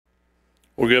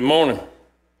Well, good morning.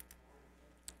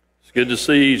 It's good to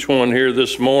see each one here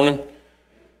this morning.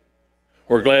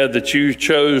 We're glad that you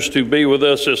chose to be with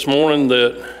us this morning,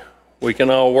 that we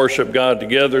can all worship God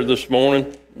together this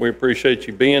morning. We appreciate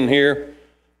you being here.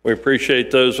 We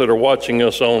appreciate those that are watching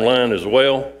us online as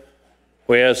well.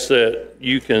 We ask that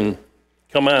you can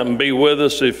come out and be with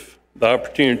us if the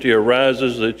opportunity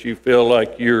arises, that you feel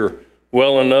like you're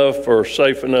well enough or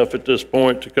safe enough at this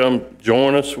point to come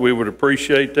join us. We would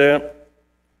appreciate that.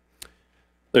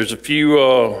 There's a few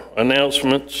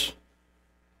announcements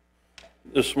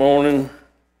this morning.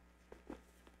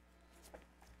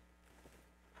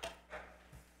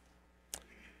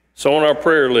 So on our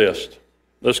prayer list,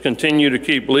 let's continue to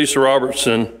keep Lisa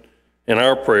Robertson in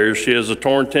our prayers. She has a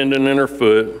torn tendon in her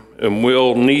foot and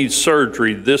will need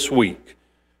surgery this week.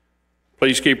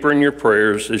 Please keep her in your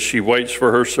prayers as she waits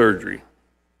for her surgery.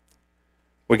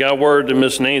 We got word that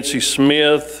Miss Nancy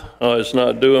Smith is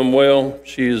not doing well.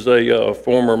 She is a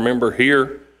former member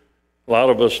here. A lot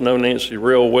of us know Nancy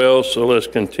real well, so let's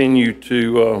continue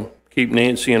to keep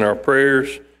Nancy in our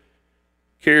prayers.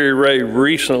 Carrie Ray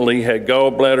recently had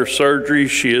gallbladder surgery.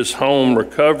 She is home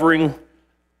recovering.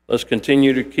 Let's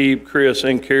continue to keep Chris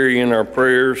and Carrie in our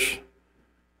prayers.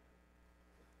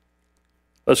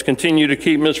 Let's continue to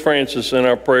keep Miss Francis in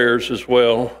our prayers as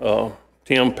well.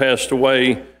 Tim passed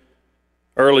away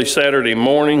early Saturday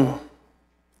morning.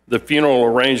 The funeral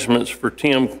arrangements for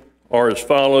Tim are as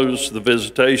follows. The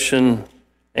visitation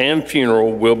and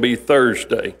funeral will be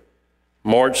Thursday,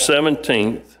 March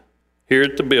 17th, here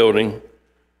at the building.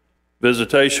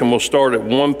 Visitation will start at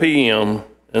 1 p.m.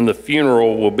 and the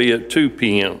funeral will be at 2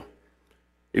 p.m.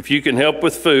 If you can help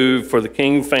with food for the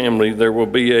King family, there will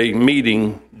be a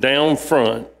meeting down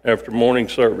front after morning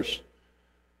service.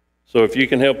 So if you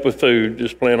can help with food,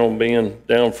 just plan on being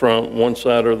down front, one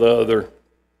side or the other,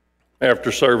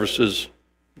 after services,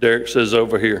 Derek says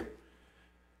over here.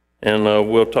 And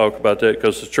we'll talk about that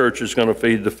because the church is going to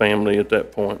feed the family at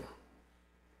that point.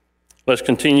 Let's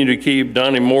continue to keep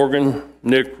Donnie Morgan,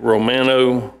 Nick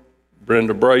Romano,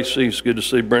 Brenda Bracey. It's good to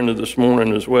see Brenda this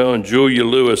morning as well, and Julia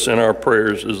Lewis in our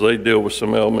prayers as they deal with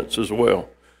some ailments as well.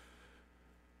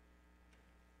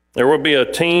 There will be a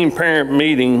teen parent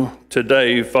meeting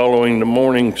today following the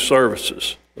morning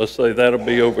services. Let's say that'll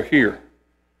be over here.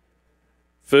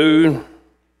 Food,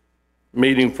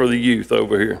 meeting for the youth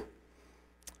over here.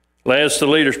 Last, the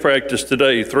leaders practice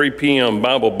today, 3 p.m.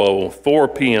 Bible Bowl, 4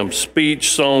 p.m.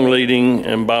 speech, song leading,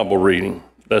 and Bible reading.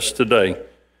 That's today.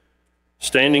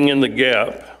 Standing in the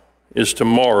Gap is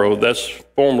tomorrow. That's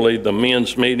formally the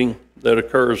men's meeting that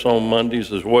occurs on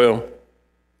Mondays as well.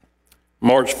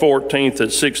 March 14th at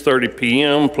 6:30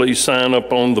 p.m. Please sign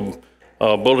up on the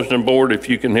bulletin board if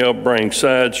you can help bring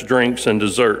sides, drinks, and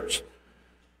desserts.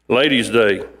 Ladies'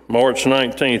 Day, March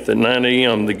 19th at 9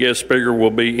 a.m. The guest speaker will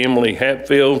be Emily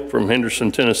Hatfield from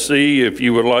Henderson, Tennessee. If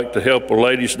you would like to help with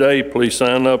Ladies' Day, please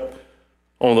sign up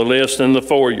on the list in the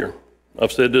foyer.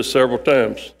 I've said this several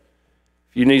times.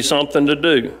 If you need something to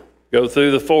do, go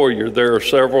through the foyer. There are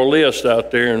several lists out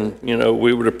there, and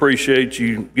we would appreciate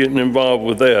you getting involved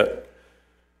with that.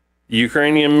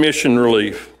 Ukrainian mission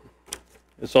relief.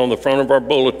 It's on the front of our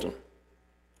bulletin.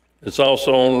 It's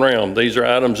also on round. These are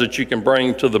items that you can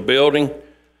bring to the building,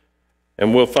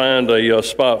 and we'll find a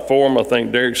spot for them. I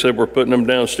think Derek said we're putting them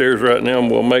downstairs right now, and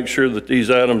we'll make sure that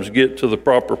these items get to the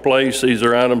proper place. These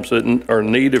are items that are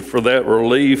needed for that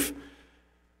relief.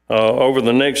 Over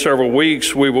the next several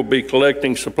weeks, we will be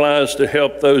collecting supplies to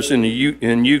help those in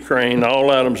Ukraine.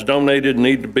 All items donated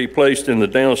need to be placed in the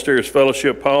downstairs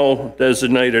fellowship hall,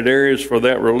 designated areas for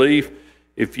that relief.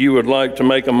 If you would like to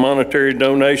make a monetary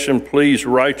donation, please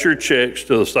write your checks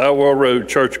to the Sidewell Road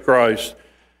Church of Christ,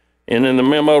 and in the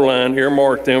memo line,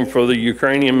 earmark them for the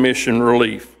Ukrainian mission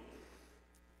relief.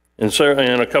 And so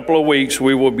in a couple of weeks,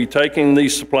 we will be taking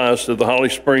these supplies to the Holly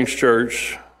Springs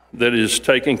Church that is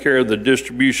taking care of the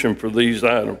distribution for these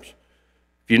items.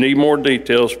 If you need more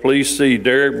details, please see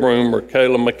Derek Broom or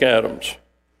Kayla McAdams.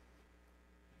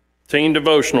 Teen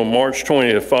Devotional, March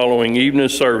 20th, following evening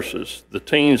services. The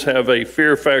teens have a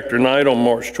Fear Factor night on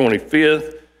March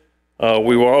 25th.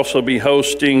 We will also be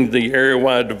hosting the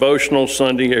area-wide devotional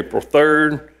Sunday, April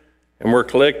 3rd, and we're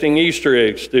collecting Easter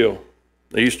eggs still.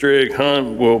 The Easter egg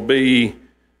hunt will be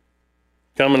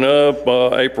coming up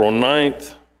April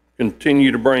 9th.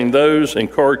 Continue to bring those,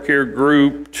 and Car Care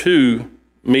Group 2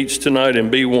 meets tonight in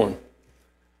B1.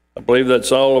 I believe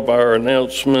that's all of our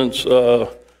announcements.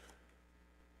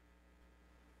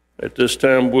 At this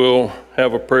time, we'll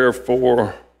have a prayer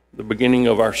for the beginning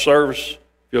of our service. If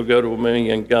you'll go to me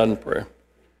in God in prayer.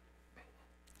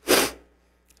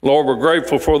 Lord, we're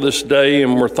grateful for this day,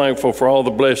 and we're thankful for all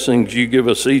the blessings you give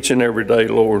us each and every day,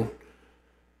 Lord.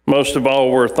 Most of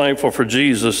all, we're thankful for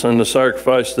Jesus and the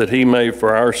sacrifice that he made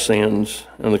for our sins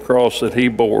and the cross that he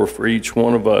bore for each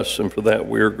one of us, and for that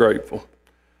we are grateful.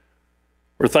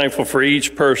 We're thankful for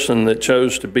each person that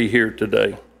chose to be here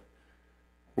today.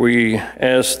 We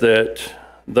ask that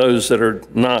those that are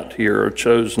not here or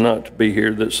chose not to be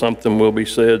here, that something will be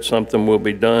said, something will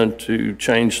be done to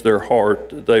change their heart,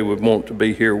 that they would want to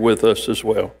be here with us as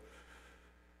well.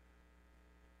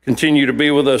 Continue to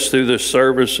be with us through this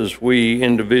service as we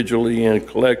individually and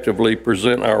collectively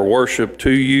present our worship to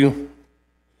you,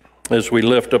 as we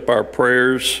lift up our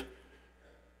prayers,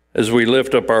 as we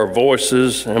lift up our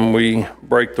voices, and we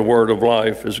break the word of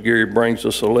life as Gary brings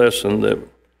us a lesson, that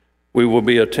we will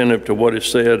be attentive to what is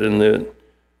said and that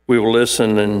we will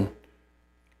listen and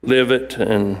live it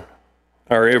in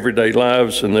our everyday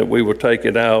lives, and that we will take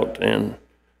it out and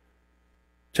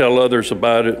tell others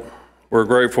about it. We're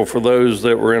grateful for those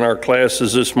that were in our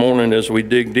classes this morning as we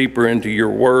dig deeper into your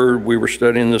word. We were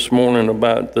studying this morning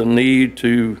about the need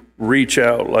to reach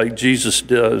out like Jesus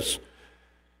does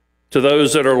to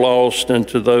those that are lost and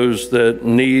to those that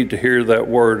need to hear that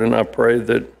word. And I pray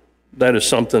that that is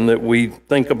something that we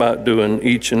think about doing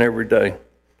each and every day.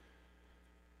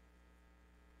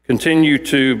 Continue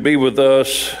to be with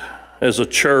us as a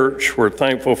church. We're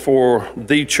thankful for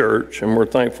the church, and we're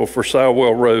thankful for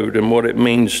Sowell Road and what it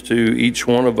means to each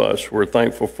one of us. We're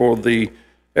thankful for the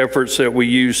efforts that we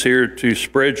use here to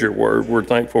spread your word. We're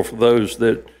thankful for those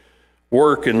that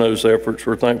work in those efforts.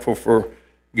 We're thankful for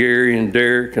Gary and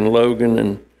Derek and Logan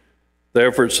and the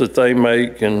efforts that they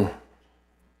make, and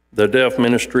the deaf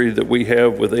ministry that we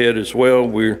have with Ed as well.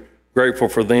 We're grateful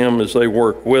for them as they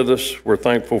work with us. We're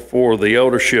thankful for the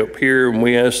eldership here, and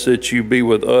we ask that you be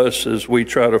with us as we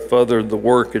try to further the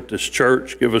work at this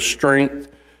church. Give us strength,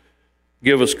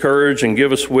 give us courage, and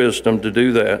give us wisdom to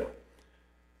do that.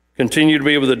 Continue to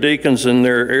be with the deacons in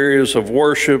their areas of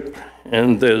worship,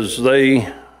 and as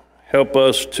they help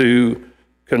us to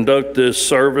conduct this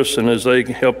service, and as they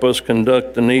help us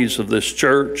conduct the needs of this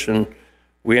church, and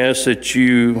we ask that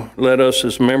you let us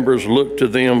as members look to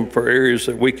them for areas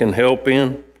that we can help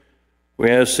in.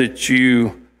 We ask that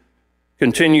you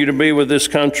continue to be with this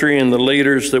country and the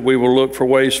leaders, that we will look for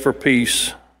ways for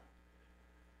peace,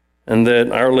 and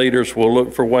that our leaders will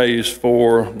look for ways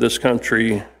for this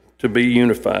country to be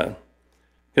unified.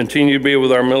 Continue to be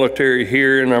with our military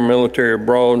here and our military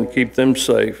abroad and keep them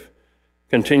safe.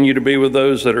 Continue to be with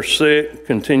those that are sick.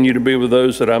 Continue to be with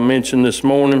those that I mentioned this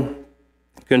morning.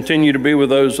 Continue to be with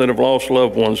those that have lost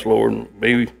loved ones, Lord.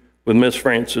 Be with Miss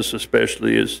Francis,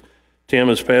 especially as Tim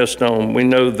has passed on. We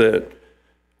know that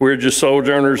we're just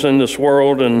sojourners in this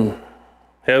world, and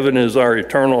heaven is our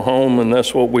eternal home, and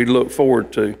that's what we look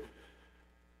forward to.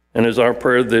 And it's our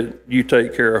prayer that you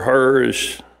take care of her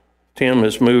as Tim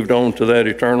has moved on to that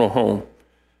eternal home.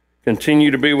 Continue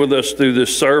to be with us through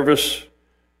this service.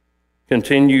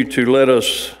 Continue to let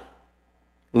us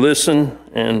listen,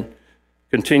 and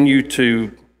continue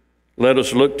to let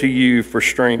us look to you for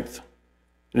strength.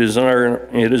 It is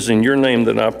in your name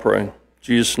that I pray. In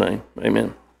Jesus' name,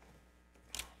 amen.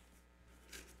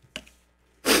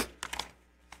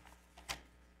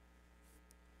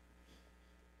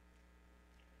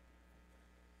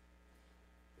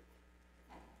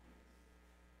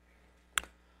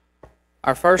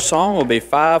 Our first song will be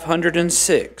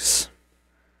 506.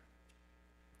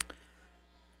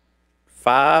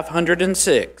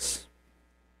 506.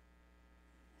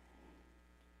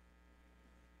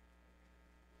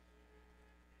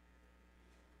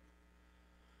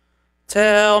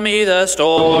 Tell me the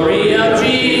story of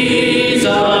Jesus,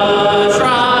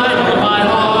 write on my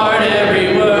heart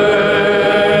every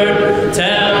word.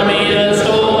 Tell me the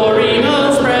story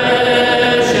most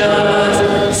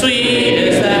precious,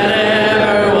 sweetest that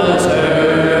ever was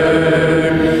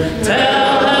heard.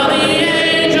 Tell how the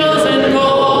angels in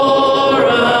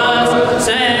chorus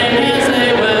sang as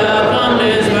they welcomed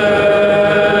his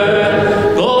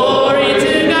birth. Glory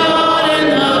to God in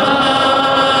the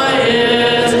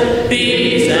highest,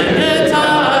 peace and good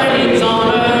tidings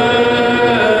on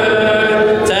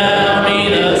earth.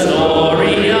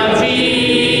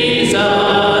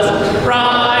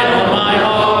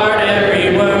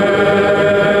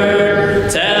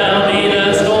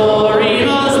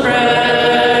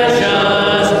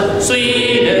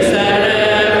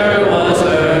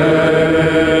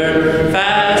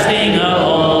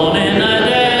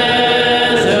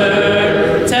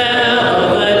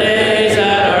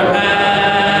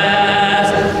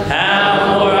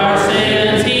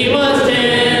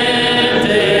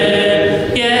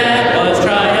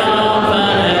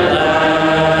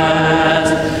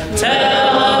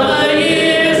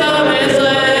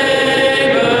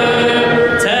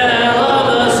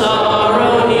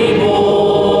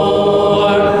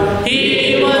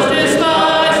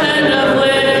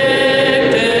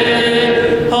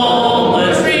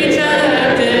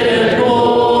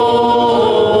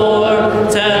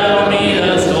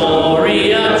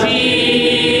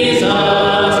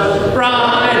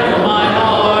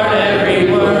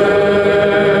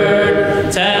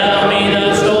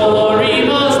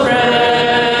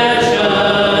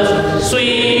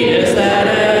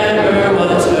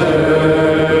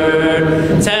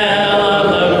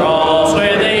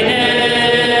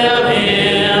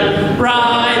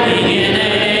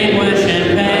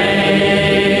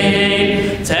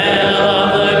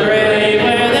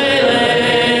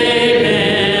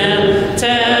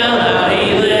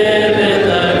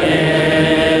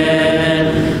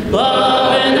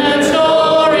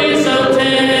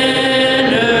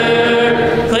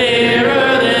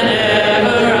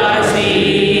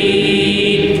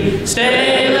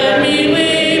 Stay, let me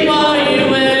weep while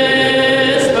you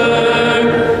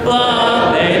whisper,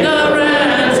 love paid the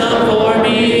ransom for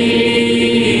me.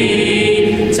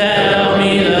 Tell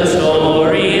me the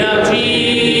story of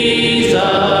Jesus,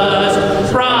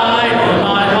 write on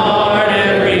my heart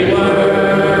every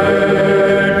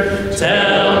word.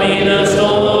 Tell me the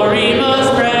story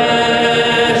most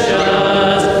precious,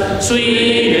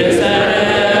 sweetest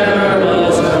that ever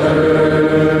was heard.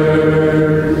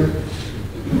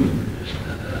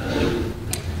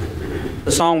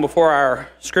 The song before our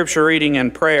scripture reading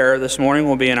and prayer this morning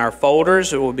will be in our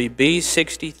folders. It will be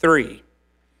B63.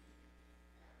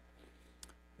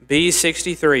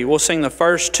 B63. We'll sing the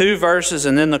first two verses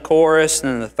and then the chorus,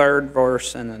 and then the third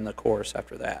verse, and then the chorus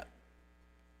after that.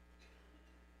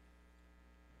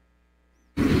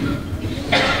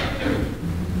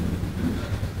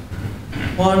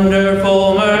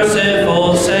 Wonderful,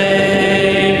 merciful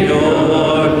Savior,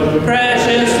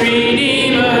 precious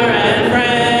Redeemer and friend,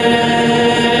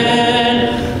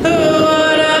 who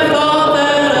would have thought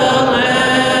that a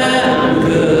lamb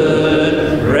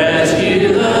could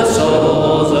rescue the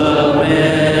souls of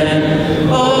men?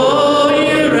 Oh,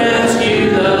 you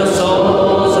rescue the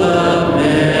souls of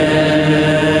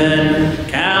men.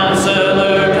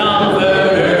 Counselor,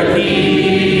 Comforter,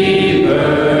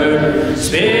 Keeper,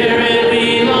 Spirit,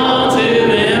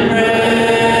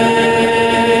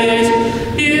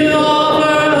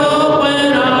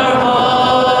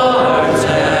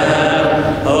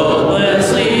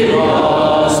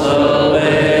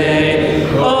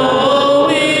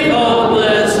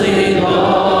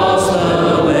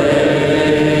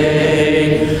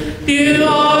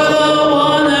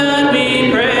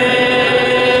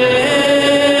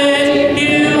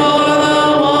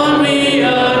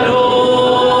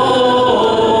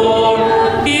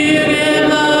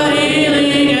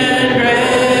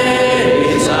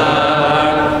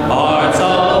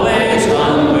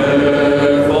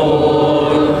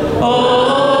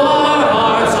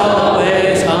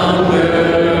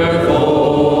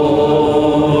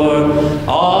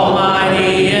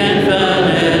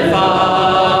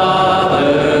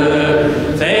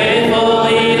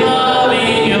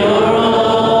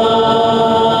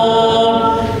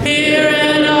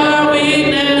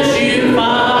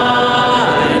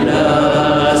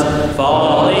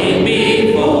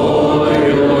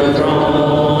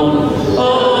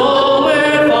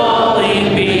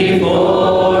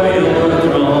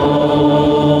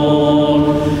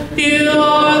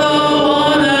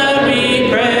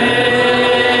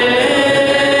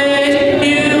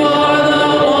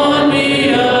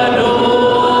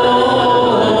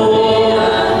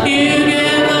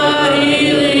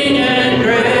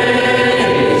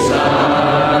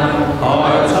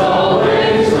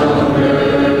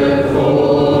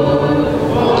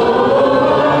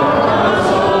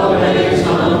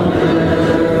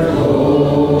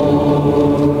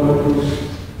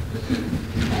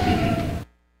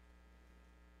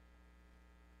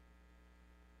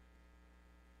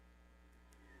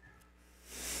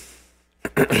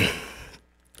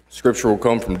 Scripture will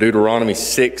come from Deuteronomy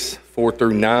 6, 4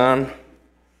 through 9, from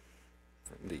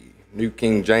the New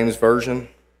King James Version.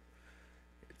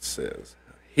 It says,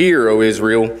 "Hear, O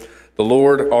Israel, the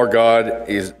Lord our God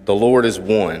is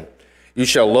one. You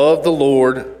shall love the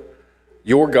Lord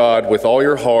your God with all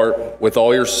your heart, with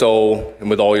all your soul, and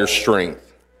with all your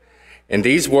strength. And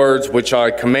these words which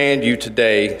I command you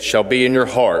today shall be in your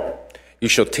heart. You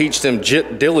shall teach them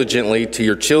diligently to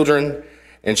your children,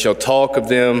 and shall talk of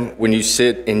them when you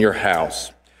sit in your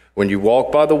house, when you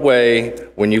walk by the way,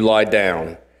 when you lie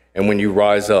down, and when you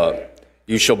rise up.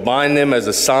 You shall bind them as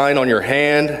a sign on your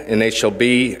hand, and they shall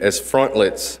be as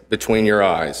frontlets between your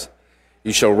eyes.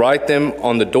 You shall write them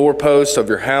on the doorposts of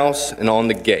your house and on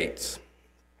the gates."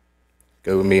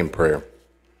 Go with me in prayer.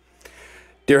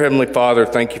 Dear Heavenly Father,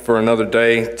 thank you for another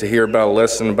day to hear about a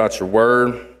lesson about your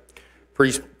word.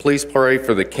 Please pray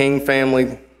for the King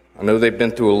family. I know they've been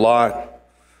through a lot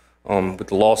with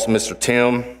the loss of Mr.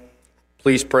 Tim.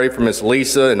 Please pray for Miss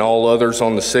Lisa and all others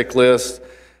on the sick list.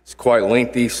 It's quite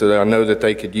lengthy, so that I know that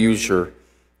they could use your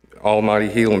almighty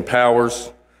healing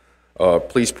powers.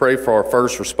 Please pray for our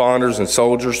first responders and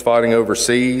soldiers fighting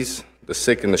overseas, the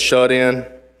sick and the shut-in.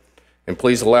 And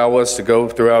please allow us to go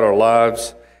throughout our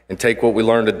lives and take what we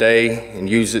learned today and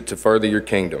use it to further your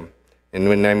kingdom. In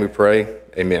your name we pray,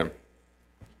 amen.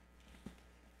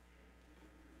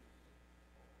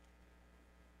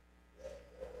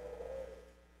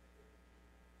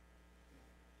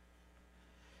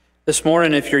 This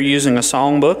morning, if you're using a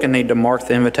songbook and need to mark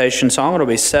the invitation song, it'll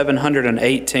be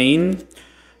 718.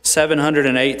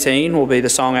 718 will be the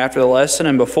song after the lesson,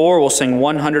 and before we'll sing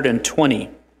 120.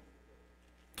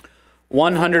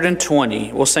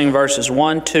 120. We'll sing verses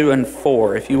 1, 2, and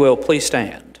 4. If you will, please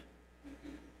stand.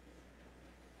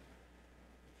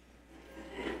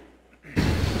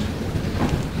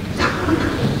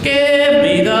 Give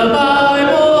me the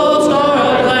Bible, star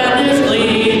of gladness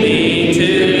gleaming,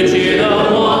 to cheer the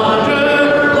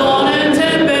wanderer, lone and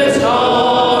tempest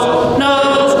tossed.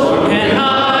 No storm can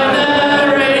hide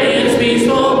that radiance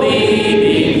peaceful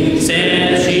beaming,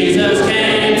 since Jesus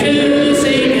came to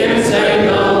seek and save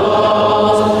the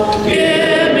lost.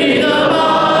 Give me the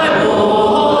Bible,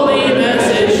 holy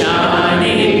message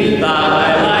shining,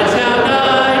 thy light shall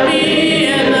guide me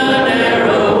in the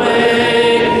narrow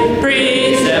way.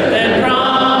 Precept and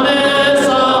promise,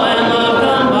 all and love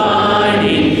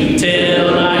combining,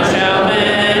 till night shall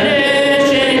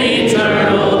vanish in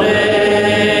eternal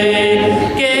day.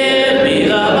 Give me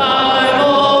the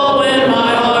Bible when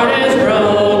my heart is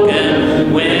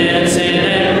broken, when sin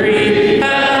and grief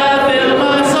have filled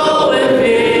my soul with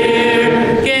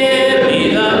fear. Give me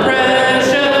the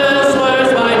precious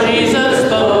words by Jesus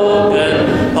spoken,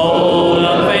 hold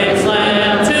up faith's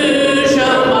lamp to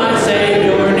show my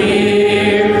Savior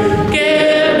near.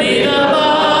 Give me the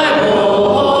Bible,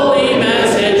 holy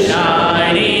message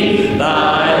shining,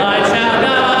 thy light shall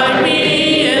guide me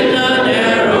in the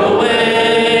narrow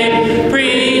way.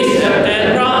 Precept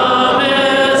and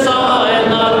promise, all in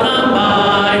love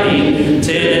combining,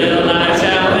 till night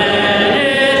shall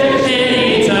vanish in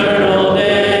eternal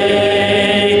day.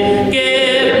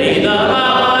 Give me the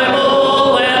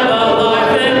Bible, lamp of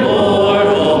life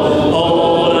immortal,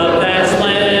 hold up that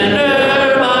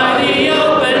splendor by the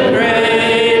open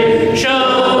grave.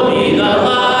 Show me the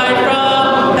light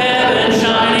from heaven's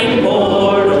shining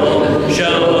portal,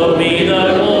 show me the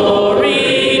glory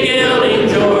gilding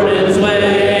Jordan's way.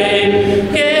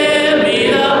 Give me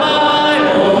the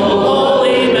Bible,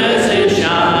 holy message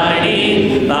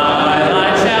shining, thy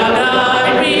light shall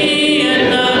guide me in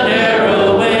the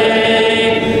narrow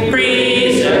way.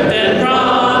 Precept and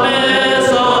promise,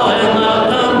 all in love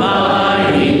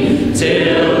combining,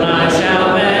 till night shall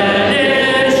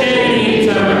vanish in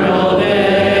eternal day.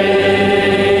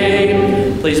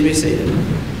 Please be seated.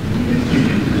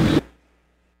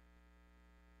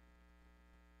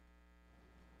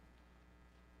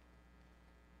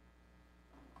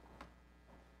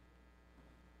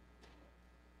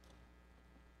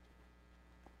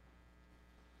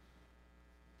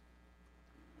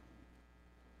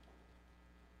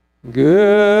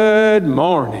 Good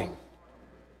morning.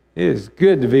 It is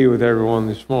good to be with everyone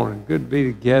this morning. Good to be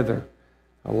together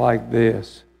like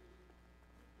this.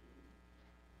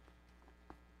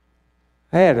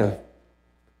 I had a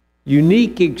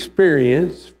unique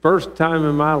experience, first time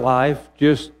in my life,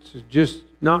 just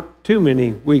not too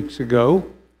many weeks ago.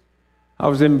 I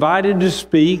was invited to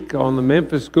speak on the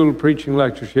Memphis School of Preaching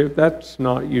Lectureship. That's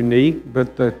not unique,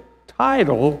 but the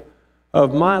title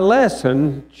of my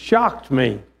lesson shocked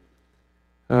me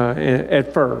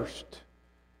at first.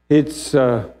 It's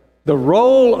the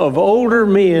role of older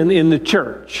men in the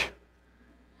church.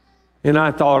 And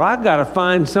I thought, I've got to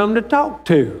find some to talk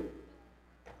to.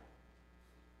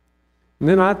 And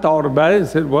then I thought about it and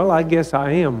said, well, I guess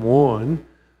I am one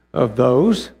of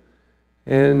those.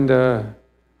 And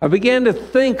I began to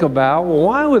think about, well,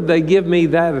 why would they give me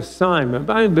that assignment?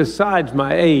 I mean, besides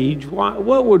my age,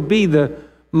 what would be the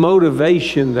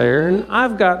motivation there? And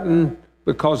I've gotten,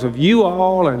 because of you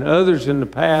all and others in the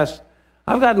past,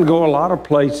 I've gotten to go a lot of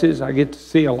places. I get to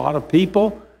see a lot of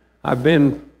people. I've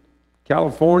been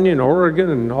California and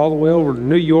Oregon and all the way over to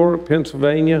New York,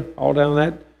 Pennsylvania, all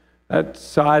down that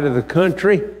side of the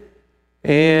country.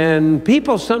 And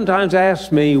people sometimes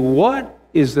ask me, what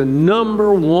is the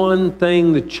number one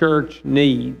thing the church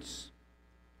needs?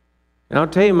 And I'll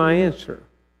tell you my answer.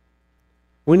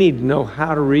 We need to know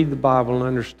how to read the Bible and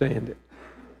understand it.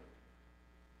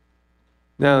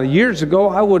 Now, years ago,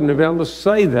 I wouldn't have been able to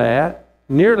say that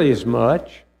nearly as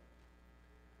much,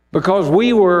 because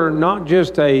we were not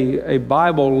just a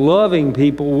Bible-loving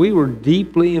people, we were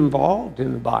deeply involved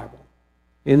in the Bible,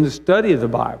 in the study of the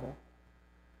Bible.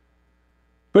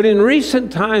 But in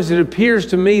recent times, it appears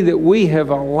to me that we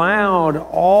have allowed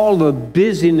all the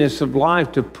busyness of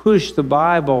life to push the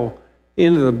Bible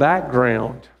into the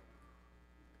background.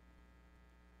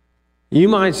 You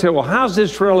might say, well, how's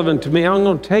this relevant to me? I'm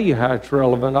going to tell you how it's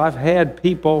relevant. I've had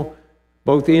people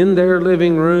both in their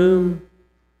living room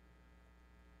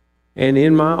and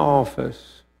in my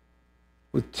office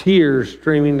with tears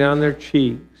streaming down their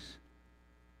cheeks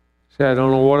say, I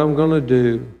don't know what I'm going to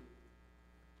do.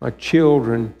 My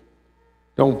children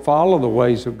don't follow the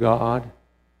ways of God.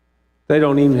 They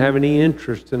don't even have any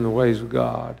interest in the ways of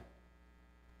God.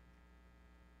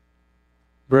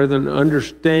 Brethren,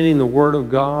 understanding the Word of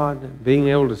God and being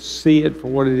able to see it for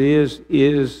what it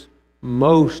is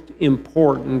most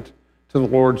important to the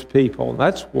Lord's people.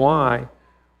 That's why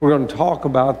we're going to talk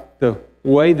about the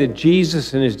way that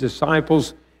Jesus and his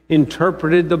disciples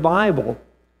interpreted the Bible,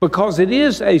 because it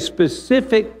is a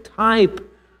specific type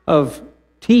of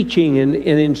teaching and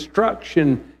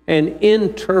instruction and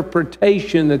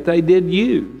interpretation that they did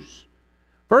use.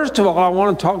 First of all, I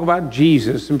want to talk about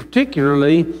Jesus, and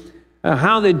particularly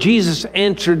how that Jesus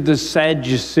answered the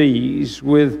Sadducees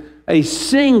with a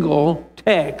single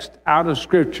text out of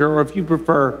Scripture, or if you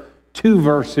prefer, 2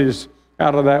 verses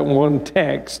out of that one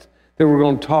text that we're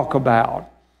going to talk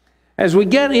about. As we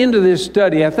get into this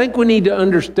study, I think we need to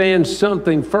understand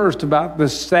something first about the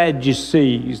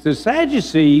Sadducees. The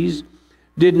Sadducees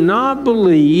did not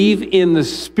believe in the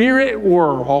spirit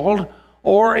world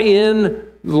or in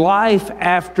life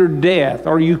after death,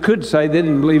 or you could say they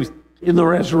didn't believe in the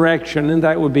resurrection, and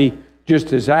that would be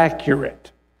just as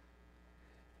accurate.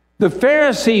 The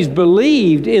Pharisees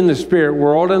believed in the spirit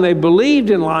world and they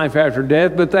believed in life after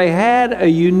death, but they had a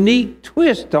unique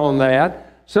twist on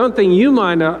that, something you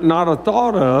might not have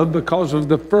thought of because of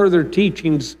the further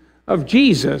teachings of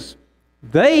Jesus.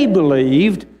 They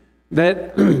believed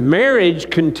that marriage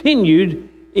continued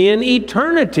in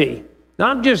eternity.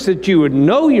 Not just that you would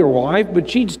know your wife, but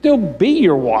she'd still be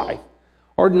your wife.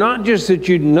 Or not just that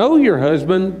you'd know your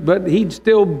husband, but he'd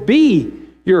still be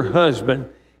your husband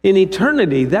in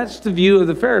eternity. That's the view of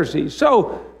the Pharisees.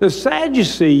 So the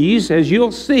Sadducees, as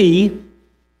you'll see,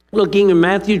 looking in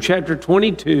Matthew chapter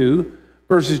 22,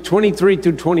 verses 23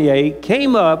 through 28,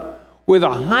 came up with a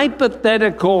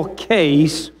hypothetical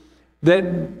case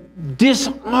that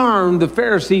disarmed the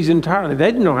Pharisees entirely.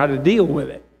 They didn't know how to deal with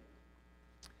it.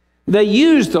 They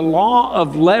used the law of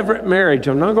levirate marriage.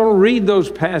 I'm not going to read those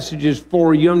passages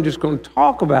for you. I'm just going to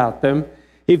talk about them.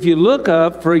 If you look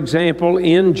up, for example,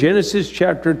 in Genesis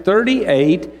chapter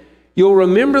 38, you'll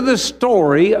remember the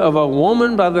story of a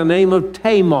woman by the name of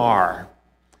Tamar.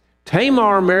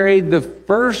 Tamar married the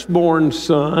firstborn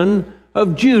son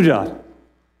of Judah.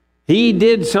 He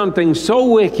did something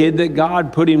so wicked that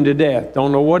God put him to death.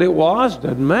 Don't know what it was,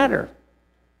 doesn't matter.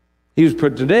 He was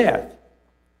put to death.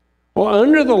 Well,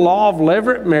 under the law of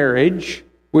levirate marriage,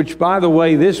 which, by the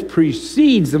way, this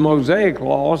precedes the Mosaic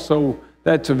law, so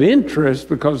that's of interest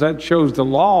because that shows the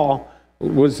law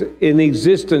was in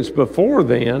existence before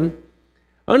then.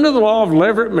 Under the law of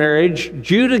levirate marriage,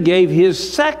 Judah gave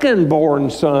his second-born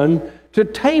son to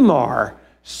Tamar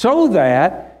so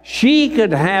that she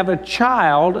could have a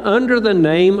child under the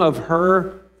name of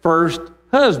her first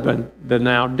husband, the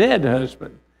now dead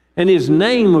husband, and his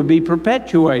name would be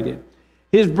perpetuated.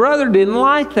 His brother didn't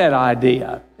like that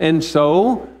idea, and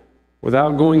so,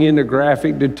 without going into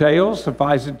graphic details,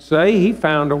 suffice it to say, he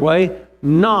found a way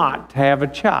not to have a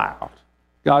child.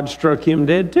 God struck him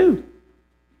dead too,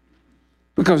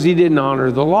 because he didn't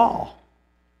honor the law.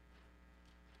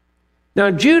 Now,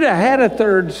 Judah had a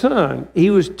third son. He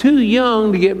was too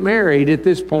young to get married at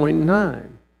this point in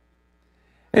time.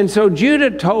 And so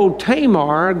Judah told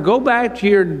Tamar, go back to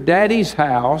your daddy's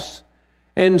house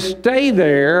and stay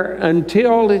there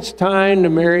until it's time to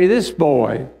marry this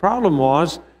boy. Problem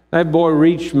was, that boy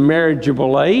reached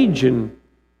marriageable age, and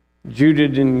Judah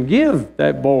didn't give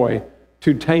that boy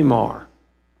to Tamar.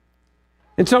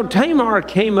 And so Tamar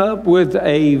came up with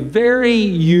a very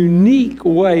unique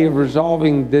way of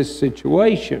resolving this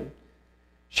situation.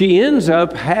 She ends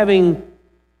up having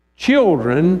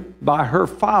children by her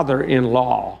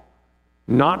father-in-law.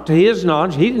 Not to his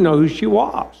knowledge, he didn't know who she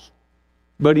was.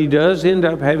 But he does end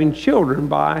up having children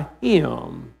by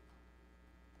him.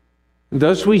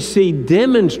 Thus we see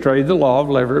demonstrated the law of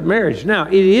levirate marriage. Now,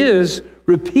 it is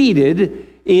repeated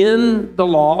in the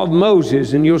law of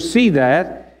Moses, and you'll see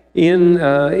that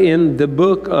in the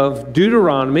book of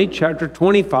Deuteronomy, chapter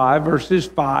 25, verses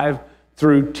 5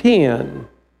 through 10.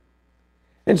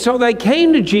 And so they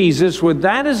came to Jesus with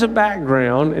that as a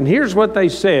background, and here's what they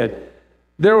said.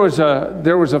 There was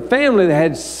a family that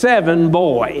had 7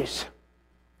 boys.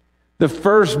 The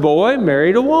first boy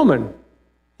married a woman.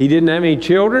 He didn't have any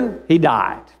children. He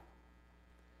died.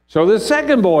 So the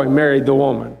second boy married the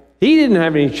woman. He didn't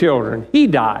have any children. He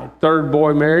died. Third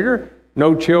boy married her.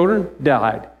 No children.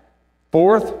 Died.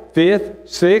 Fourth, fifth,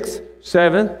 sixth,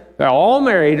 seventh. They all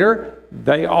married her.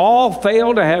 They all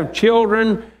failed to have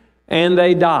children, and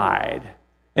they died.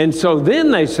 And so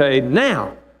then they say,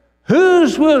 now,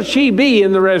 whose will she be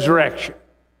in the resurrection?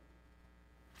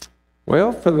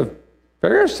 Well, for the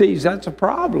Pharisees, that's a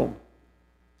problem.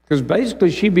 Because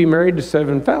basically she'd be married to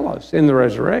 7 fellows in the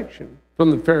resurrection from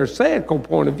the Pharisaical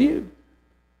point of view.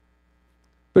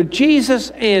 But Jesus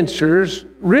answers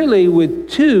really with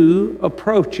two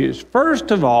approaches.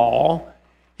 First of all,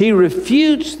 he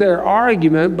refutes their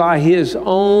argument by his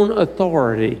own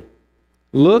authority.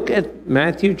 Look at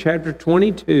Matthew chapter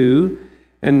 22,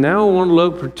 and now I want to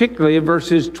look particularly at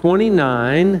verses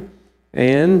 29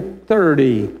 and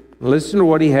 30. Listen to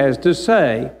what he has to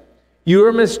say. You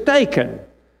are mistaken,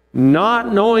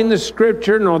 not knowing the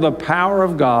Scripture nor the power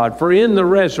of God. For in the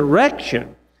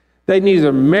resurrection, they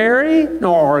neither marry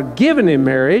nor are given in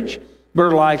marriage, but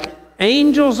are like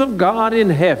angels of God in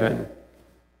heaven.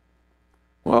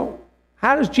 Well,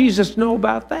 how does Jesus know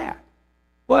about that?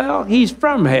 Well, he's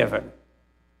from heaven.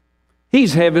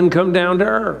 He's heaven come down to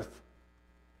earth.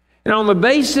 And on the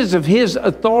basis of his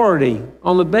authority,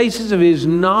 on the basis of his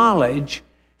knowledge,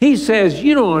 he says,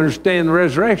 you don't understand the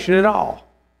resurrection at all.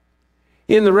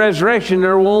 In the resurrection,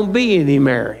 there won't be any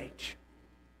marriage.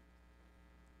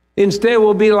 Instead,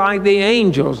 we'll be like the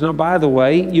angels. Now, by the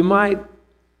way, you might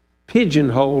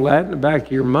pigeonhole that in the back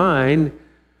of your mind,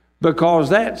 because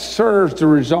that serves to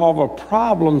resolve a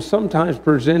problem sometimes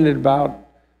presented about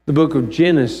the book of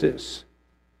Genesis,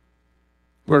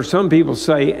 where some people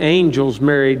say angels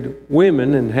married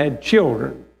women and had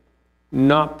children.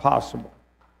 Not possible.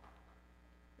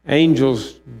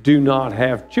 Angels do not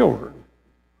have children.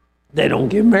 They don't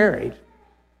get married.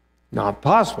 Not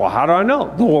possible. How do I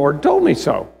know? The Lord told me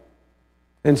so.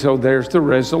 And so there's the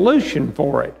resolution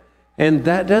for it. And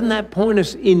doesn't that point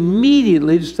us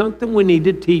immediately to something we need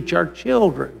to teach our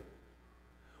children?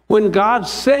 When God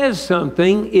says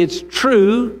something, it's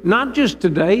true, not just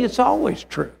today, it's always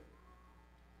true.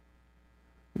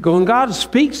 When God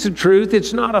speaks the truth,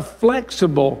 it's not a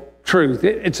flexible truth.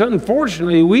 It's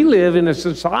unfortunately, we live in a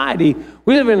society,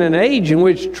 we live in an age in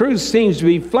which truth seems to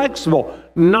be flexible.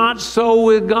 Not so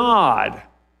with God.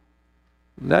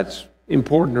 That's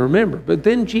important to remember. But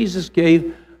then Jesus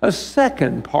gave a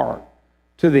second part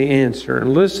to the answer.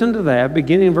 And listen to that,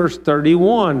 beginning in verse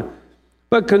 31.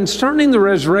 But concerning the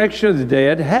resurrection of the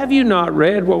dead, have you not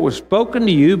read what was spoken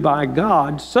to you by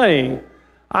God, saying,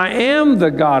 I am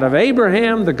the God of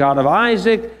Abraham, the God of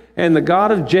Isaac, and the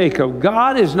God of Jacob.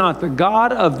 God is not the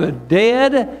God of the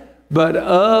dead, but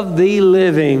of the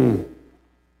living.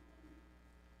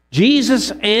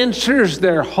 Jesus answers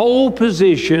their whole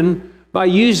position by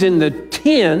using the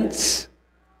tense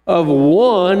of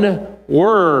one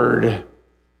word.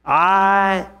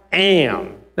 I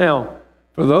am. Now,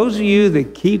 for those of you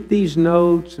that keep these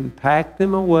notes and pack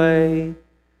them away,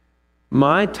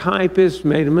 my typist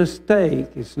made a mistake.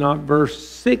 It's not verse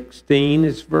 16,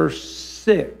 it's verse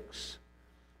 6.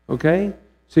 Okay?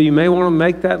 So you may want to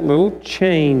make that little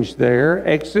change there.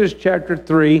 Exodus chapter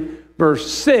 3,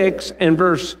 verse 6 and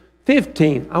verse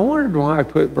 15. I wondered why I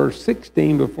put verse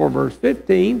 16 before verse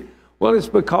 15. Well, it's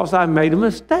because I made a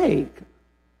mistake.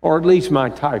 Or at least my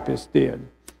typist did,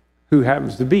 who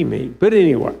happens to be me. But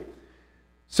anyway,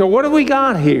 so what do we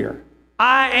got here?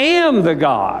 I am the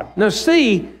God. Now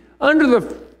see, under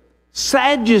the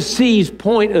Sadducees'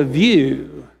 point of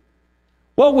view,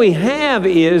 what we have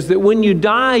is that when you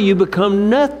die, you become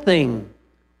nothing.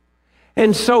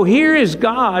 And so here is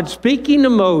God speaking to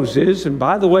Moses, and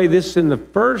by the way, this is in the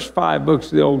first 5 books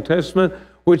of the Old Testament,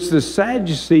 which the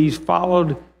Sadducees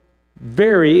followed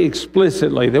very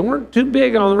explicitly. They weren't too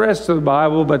big on the rest of the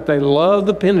Bible, but they loved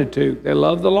the Pentateuch. They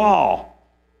loved the law.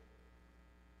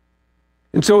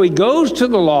 And so he goes to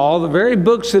the law, the very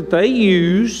books that they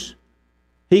use.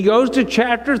 He goes to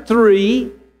chapter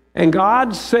 3, and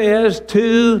God says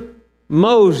to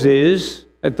Moses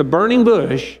at the burning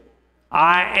bush,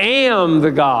 I am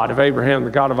the God of Abraham,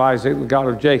 the God of Isaac, and the God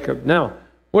of Jacob. Now,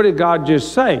 what did God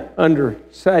just say under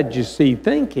Sadducee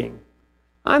thinking?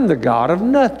 I'm the God of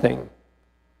nothing.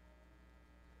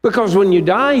 Because when you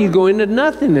die, you go into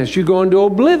nothingness. You go into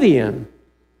oblivion.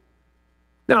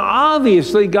 Now,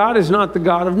 obviously, God is not the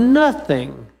God of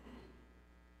nothing.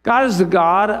 God is the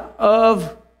God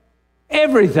of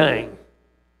everything.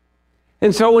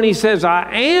 And so when he says,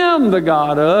 I am the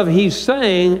God of, he's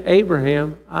saying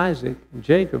Abraham, Isaac, and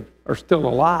Jacob are still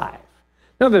alive.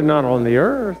 Now, they're not on the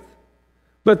earth,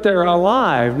 but they're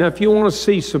alive. Now, if you want to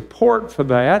see support for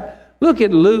that, look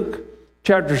at Luke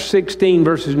chapter 16,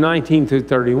 verses 19 through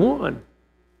 31.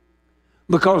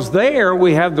 Because there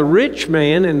we have the rich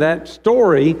man in that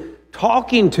story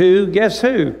talking to, guess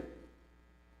who?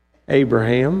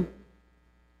 Abraham.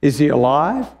 Is he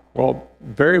alive? Well,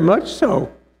 very much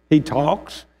so. He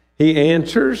talks, he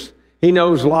answers, he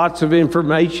knows lots of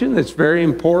information that's very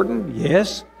important.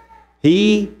 Yes,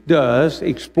 he does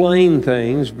explain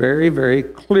things very, very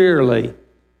clearly.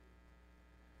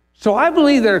 So I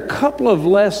believe there are a couple of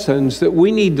lessons that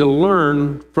we need to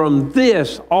learn from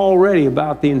this already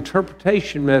about the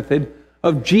interpretation method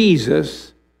of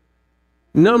Jesus.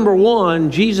 Number one,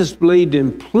 Jesus believed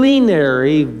in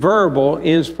plenary verbal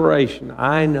inspiration.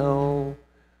 I know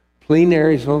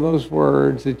plenary is one of those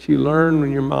words that you learn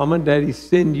when your mom and daddy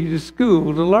send you to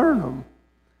school to learn them.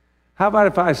 How about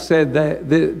if I said that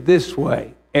this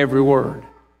way, every word?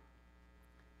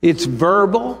 It's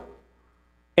verbal.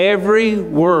 Every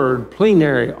word,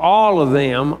 plenary, all of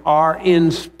them are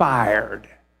inspired.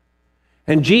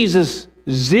 And Jesus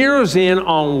zeroes in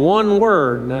on one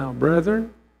word. Now,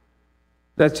 brethren,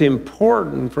 that's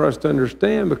important for us to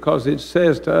understand because it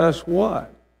says to us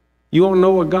what? You want to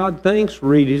know what God thinks?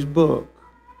 Read His book.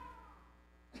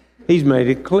 He's made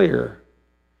it clear.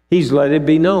 He's let it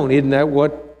be known. Isn't that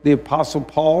what the Apostle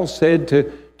Paul said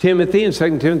to Timothy in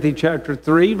 2 Timothy chapter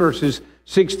 3, verses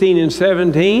 16 and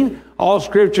 17? All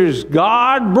Scripture is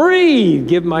God-breathed.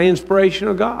 Give my inspiration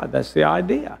of God. That's the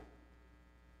idea.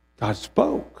 God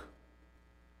spoke.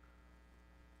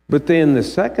 But then the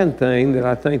second thing that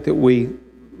I think that we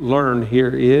learn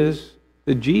here is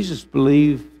that Jesus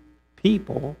believed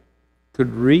people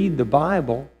could read the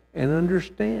Bible and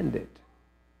understand it.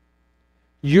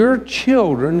 Your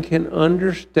children can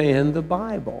understand the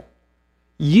Bible.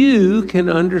 You can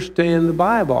understand the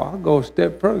Bible. I'll go a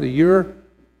step further. Your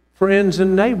friends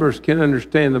and neighbors can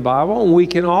understand the Bible, and we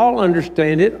can all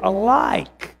understand it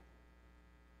alike.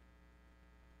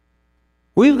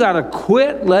 We've got to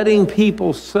quit letting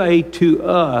people say to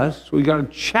us, we've got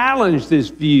to challenge this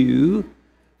view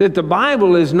that the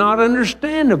Bible is not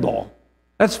understandable.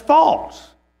 That's false.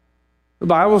 The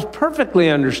Bible is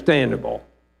perfectly understandable.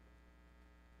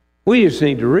 We just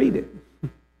need to read it.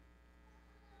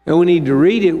 And we need to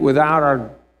read it without our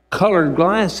colored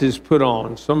glasses put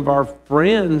on. Some of our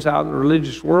friends out in the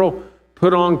religious world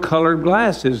put on colored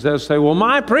glasses. They'll say, well,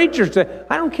 my preacher said,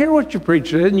 I don't care what your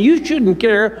preacher says, and you shouldn't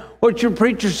care what your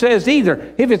preacher says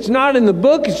either. If it's not in the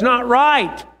book, it's not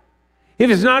right. If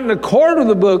it's not in accord with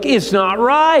the book, it's not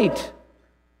right.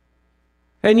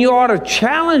 And you ought to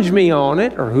challenge me on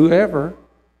it, or whoever,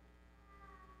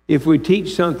 if we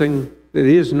teach something that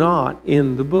is not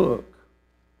in the book.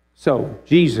 So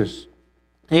Jesus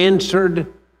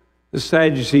answered the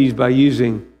Sadducees by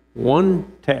using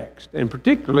one text, and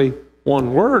particularly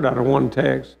one word out of one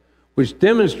text, which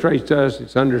demonstrates to us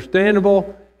it's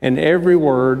understandable and every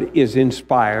word is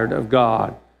inspired of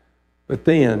God. But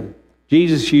then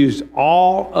Jesus used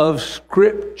all of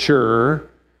Scripture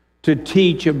to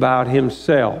teach about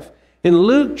Himself. In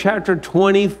Luke chapter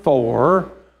 24,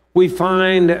 we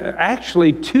find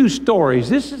actually two stories.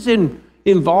 This is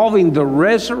involving the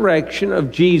resurrection of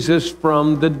Jesus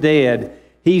from the dead.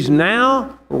 He's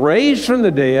now raised from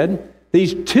the dead.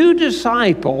 These two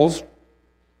disciples,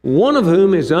 one of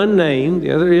whom is unnamed, the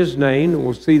other is named, and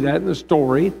we'll see that in the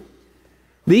story.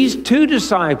 These two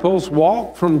disciples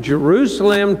walk from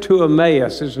Jerusalem to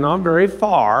Emmaus. It's not very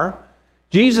far.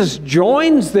 Jesus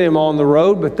joins them on the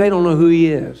road, but they don't know who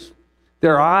He is.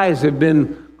 Their eyes have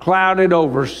been clouded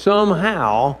over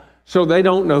somehow, so they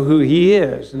don't know who He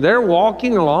is. And they're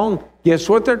walking along. Guess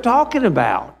what they're talking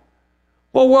about?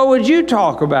 Well, what would you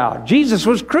talk about? Jesus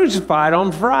was crucified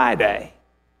on Friday.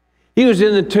 He was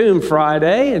in the tomb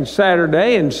Friday and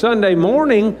Saturday and Sunday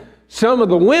morning. Some of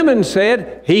the women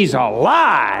said, He's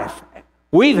alive.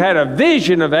 We've had a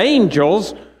vision of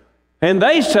angels, and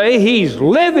they say He's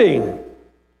living.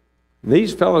 And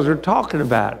these fellows are talking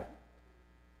about it.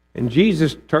 And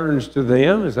Jesus turns to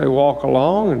them as they walk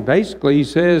along, and basically He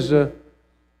says,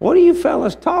 what are you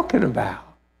fellas talking about?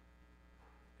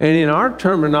 And in our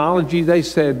terminology, they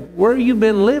said, where have you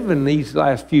been living these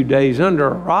last few days? Under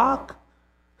a rock?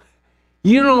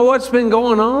 You don't know what's been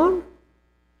going on?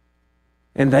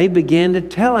 And they began to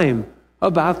tell Him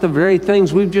about the very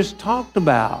things we've just talked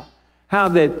about. How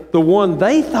that the one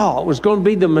they thought was going to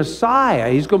be the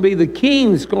Messiah, He's going to be the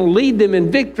king that's going to lead them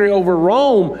in victory over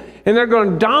Rome, and they're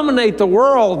going to dominate the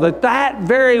world, that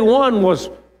very one was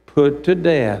put to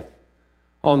death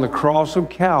on the cross of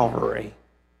Calvary.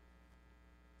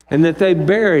 And that they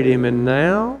buried Him. And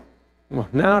now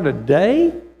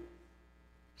today,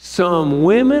 some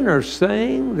women are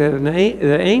saying that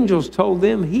the angels told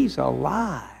them He's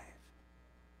alive.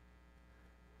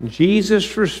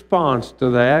 Jesus' response to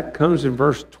that comes in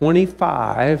verse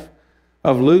 25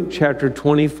 of Luke chapter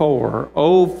 24.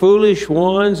 O foolish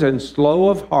ones and slow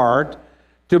of heart,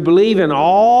 to believe in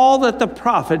all that the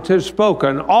prophets have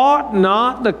spoken. Ought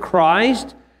not the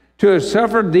Christ to have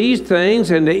suffered these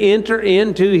things and to enter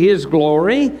into His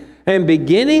glory? And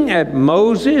beginning at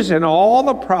Moses and all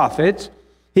the prophets,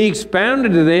 He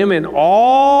expounded to them in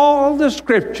all the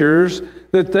Scriptures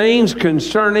the things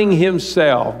concerning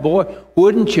himself. Boy,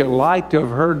 wouldn't you like to have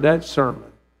heard that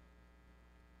sermon?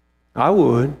 I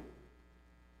would.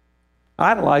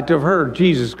 I'd like to have heard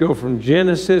Jesus go from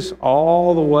Genesis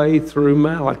all the way through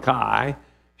Malachi,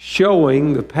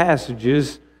 showing the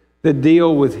passages that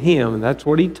deal with him. And that's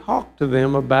what he talked to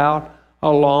them about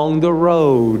along the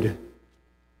road.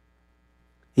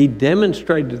 He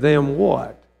demonstrated to them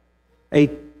what? A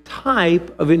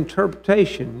type of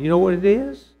interpretation. You know what it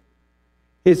is?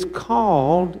 It's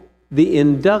called the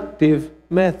inductive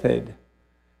method.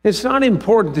 It's not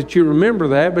important that you remember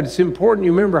that, but it's important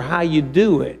you remember how you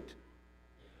do it.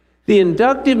 The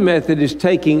inductive method is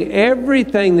taking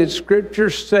everything that Scripture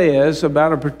says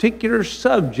about a particular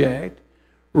subject,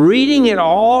 reading it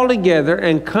all together,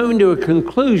 and coming to a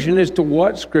conclusion as to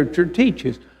what Scripture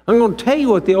teaches. I'm going to tell you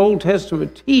what the Old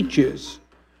Testament teaches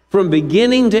from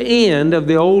beginning to end of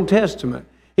the Old Testament.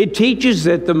 It teaches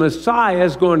that the Messiah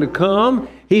is going to come,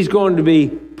 he's going to be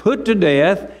put to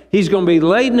death, he's going to be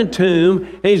laid in a tomb,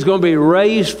 and he's going to be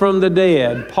raised from the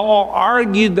dead. Paul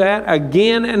argued that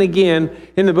again and again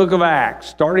in the book of Acts,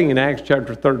 starting in Acts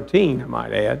chapter 13, I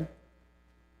might add,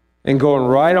 and going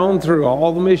right on through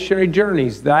all the missionary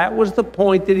journeys. That was the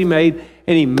point that he made,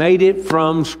 and he made it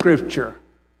from Scripture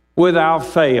without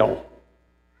fail.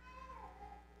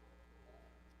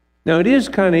 Now, it is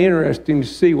kind of interesting to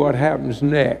see what happens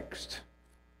next,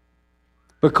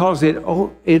 because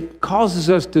it causes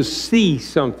us to see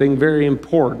something very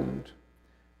important.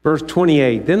 Verse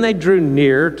 28, then they drew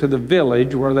near to the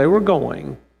village where they were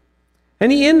going,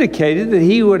 and he indicated that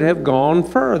he would have gone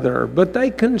further, but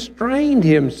they constrained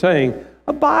him, saying,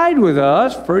 abide with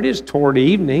us, for it is toward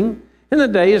evening, and the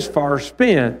day is far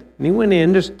spent. And he went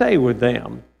in to stay with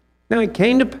them. Now it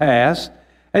came to pass,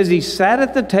 as he sat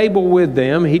at the table with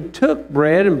them, he took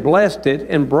bread and blessed it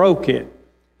and broke it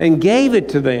and gave it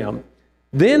to them.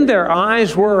 Then their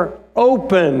eyes were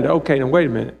opened. Okay, now wait a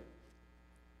minute.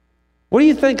 What do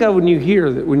you think of when you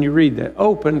hear that, when you read that?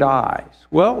 Opened eyes.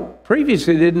 Well,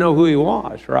 previously they didn't know who he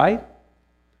was, right?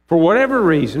 For whatever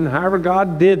reason, however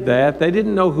God did that, they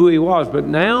didn't know who he was. But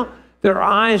now their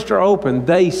eyes are open.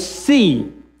 They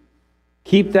see.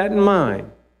 Keep that in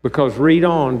mind, because read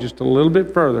on just a little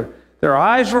bit further. Their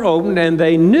eyes were opened, and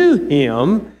they knew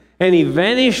him, and he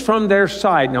vanished from their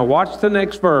sight. Now watch the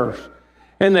next verse.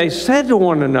 And they said to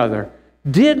one another,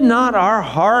 did not our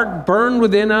heart burn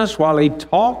within us while he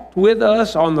talked with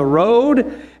us on the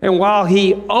road, and while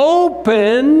he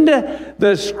opened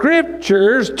the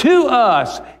Scriptures to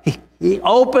us? He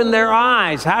opened their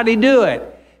eyes. How did he do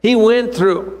it? He went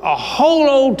through a whole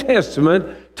Old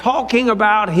Testament talking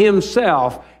about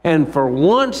himself. And for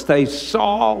once they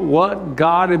saw what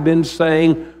God had been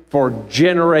saying for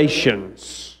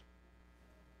generations.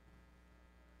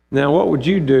 Now, what would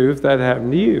you do if that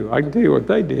happened to you? I can tell you what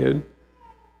they did.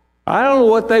 I don't know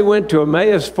what they went to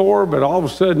Emmaus for, but all of a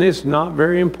sudden it's not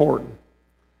very important,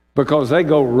 because they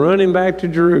go running back to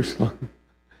Jerusalem.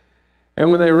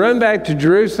 And when they run back to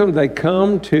Jerusalem, they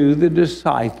come to the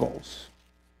disciples.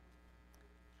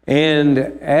 And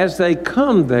as they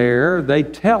come there, they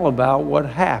tell about what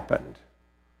happened.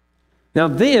 Now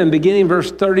then, beginning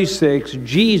verse 36,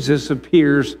 Jesus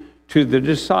appears to the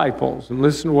disciples. And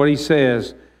listen to what he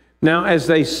says. Now, as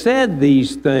they said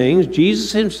these things,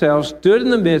 Jesus himself stood in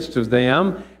the midst of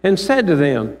them and said to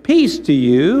them, peace to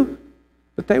you.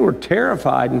 But they were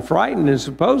terrified and frightened and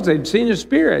supposed they'd seen a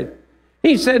spirit.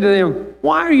 He said to them,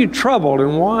 why are you troubled,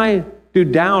 and why do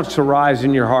doubts arise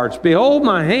in your hearts? Behold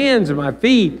my hands and my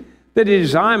feet, that it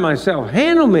is I myself.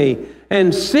 Handle me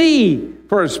and see,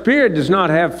 for a spirit does not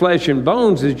have flesh and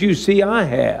bones as you see I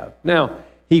have. Now,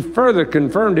 he further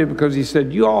confirmed it, because he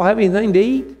said, you all have anything to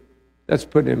eat? That's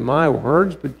put in my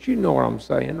words, but you know what I'm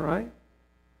saying, right?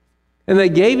 And they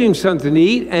gave him something to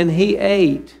eat, and he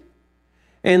ate.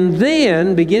 And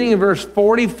then, beginning in verse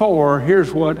 44,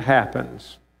 here's what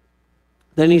happens.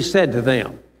 Then he said to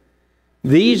them,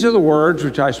 these are the words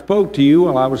which I spoke to you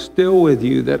while I was still with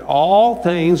you, that all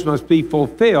things must be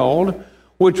fulfilled,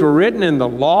 which were written in the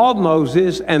law of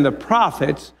Moses and the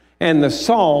prophets and the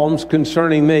Psalms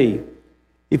concerning me.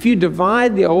 If you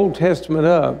divide the Old Testament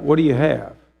up, what do you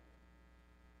have?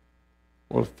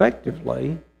 Well,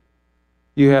 effectively,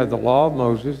 you have the law of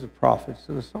Moses, the prophets,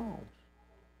 and the Psalms.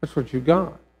 That's what you've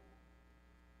got.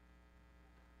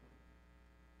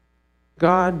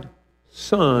 God's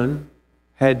Son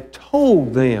had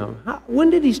told them. When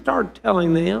did he start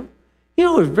telling them? You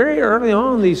know, it was very early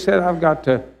on that he said, I've got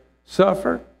to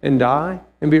suffer and die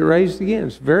and be raised again.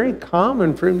 It's very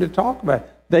common for him to talk about it.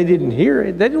 They didn't hear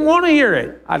it. They didn't want to hear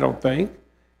it, I don't think.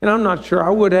 And I'm not sure I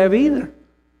would have either.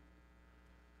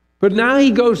 But now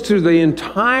he goes through the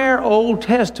entire Old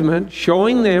Testament,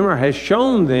 showing them, or has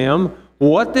shown them,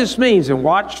 what this means. And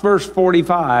watch verse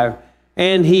 45.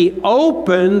 And he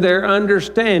opened their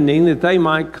understanding that they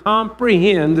might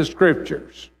comprehend the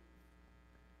Scriptures.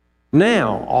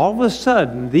 Now, all of a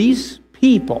sudden, these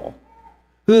people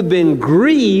who have been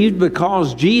grieved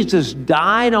because Jesus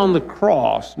died on the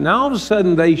cross, now all of a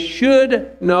sudden they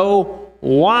should know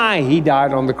why he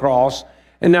died on the cross.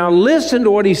 And now listen to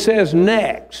what he says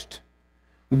next.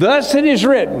 Thus it is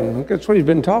written, that's what he's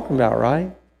been talking about,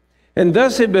 right? And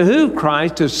thus it behooved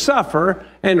Christ to suffer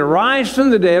and to rise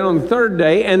from the dead on the third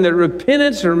day, and that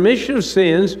repentance and remission of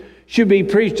sins should be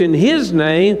preached in his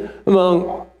name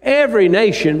among every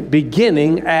nation,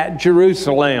 beginning at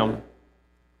Jerusalem.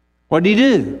 What did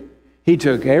he do? He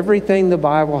took everything the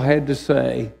Bible had to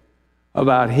say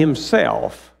about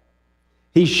himself.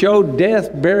 He showed death,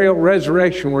 burial,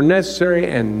 resurrection were necessary,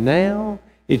 and now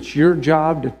it's your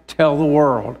job to tell the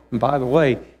world. And by the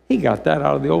way, he got that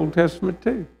out of the Old Testament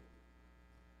too.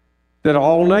 That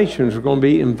all nations are going to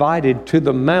be invited to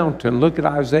the mountain. Look at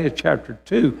Isaiah chapter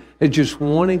 2 as just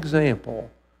one example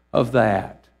of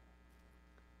that.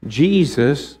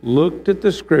 Jesus looked at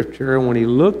the Scripture, and when he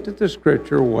looked at the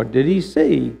Scripture, what did he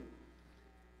see?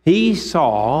 He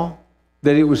saw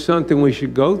that it was something we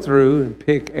should go through and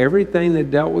pick everything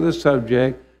that dealt with the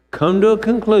subject, come to a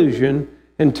conclusion,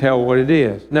 and tell what it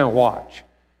is. Now watch.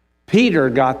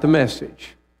 Peter got the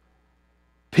message.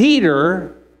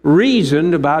 Peter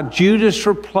reasoned about Judas'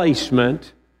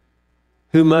 replacement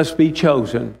who must be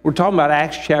chosen. We're talking about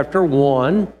Acts chapter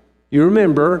 1. You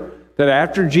remember that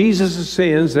after Jesus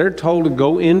ascends, they're told to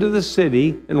go into the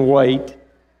city and wait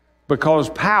because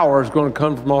power is going to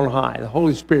come from on high. The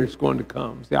Holy Spirit's going to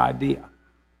come, is the idea.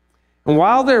 And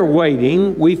while they're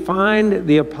waiting, we find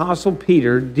the Apostle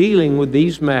Peter dealing with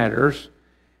these matters.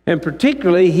 And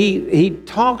particularly, he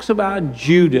talks about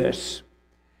Judas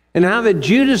and how that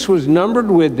Judas was numbered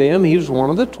with them. He was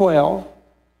one of the 12.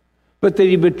 But that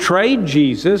he betrayed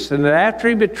Jesus, and that after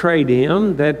he betrayed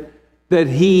him, that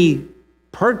he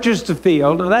purchased the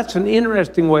field. Now, that's an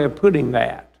interesting way of putting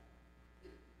that.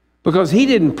 Because he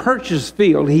didn't purchase the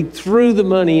field. He threw the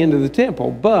money into the temple.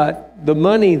 But the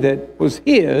money that was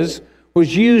his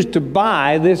was used to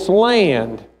buy this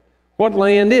land. What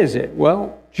land is it?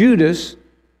 Well, Judas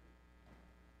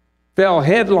fell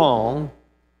headlong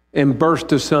and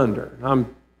burst asunder.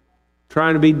 I'm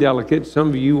trying to be delicate. Some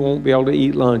of you won't be able to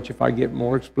eat lunch if I get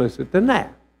more explicit than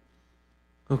that.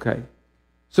 Okay.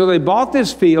 So they bought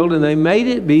this field and they made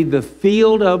it be the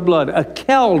field of blood, a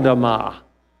keldama.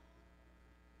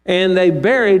 And they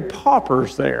buried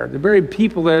paupers there. They buried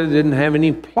people there that didn't have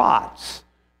any plots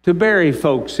to bury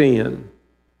folks in.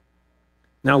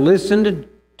 Now listen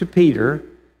to Peter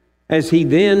as he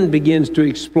then begins to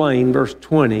explain verse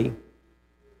 20.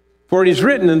 For it is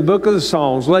written in the book of the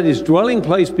Psalms, let his dwelling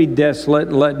place be desolate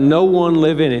and let no one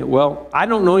live in it. Well, I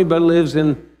don't know anybody who lives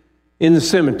in the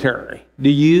cemetery. Do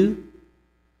you?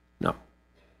 No.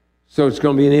 So it's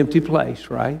going to be an empty place,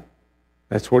 right?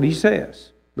 That's what he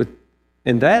says.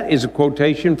 And that is a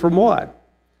quotation from what?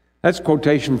 That's a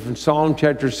quotation from Psalm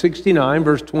chapter 69,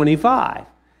 verse 25.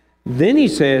 Then he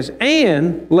says,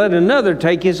 and let another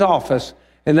take his office.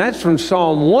 And that's from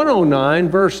Psalm 109,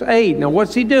 verse 8. Now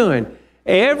what's he doing?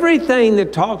 Everything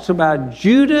that talks about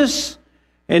Judas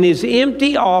and his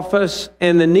empty office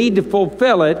and the need to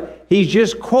fulfill it, he's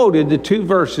just quoted the two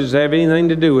verses that have anything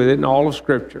to do with it in all of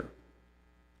Scripture.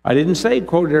 I didn't say he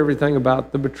quoted everything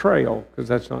about the betrayal, because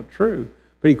that's not true.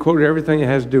 But he quoted everything that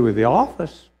has to do with the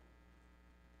office.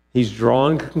 He's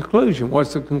drawing a conclusion.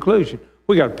 What's the conclusion?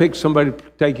 We got to pick somebody to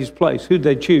take his place. Who'd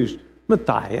they choose?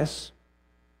 Matthias.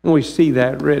 And we see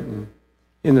that written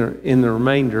in the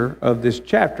remainder of this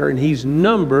chapter. And he's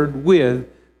numbered with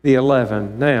the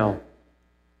 11. Now,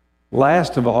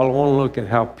 last of all, I want to look at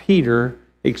how Peter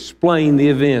explained the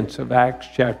events of Acts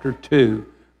chapter 2.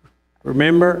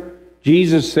 Remember,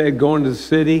 Jesus said, go into the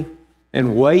city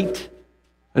and wait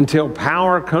until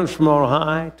power comes from on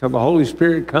high, till the Holy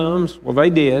Spirit comes. Well, they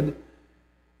did.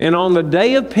 And on the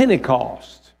day of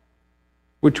Pentecost,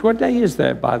 which what day is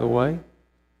that, by the way?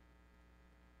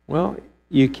 Well,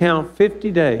 you count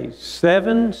 50 days.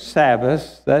 7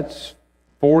 Sabbaths, that's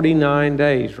 49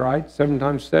 days, right? 7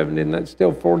 times 7, isn't that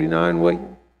still 49,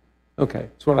 William? Okay,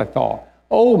 that's what I thought.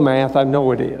 Old math, I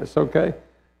know it is, okay?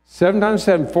 7 times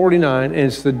 7, 49, and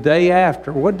it's the day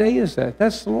after. What day is that?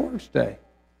 That's the Lord's Day.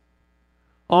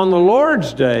 On the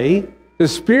Lord's Day, the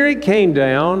Spirit came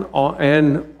down,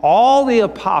 and all the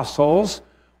apostles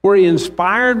were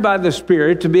inspired by the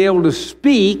Spirit to be able to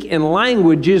speak in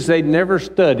languages they'd never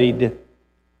studied.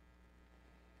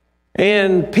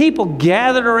 And people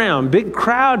gathered around. Big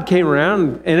crowd came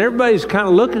around, and everybody's kind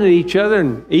of looking at each other,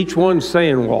 and each one's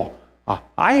saying, well,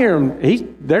 I hear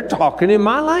them, they're talking in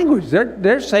my language.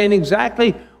 They're saying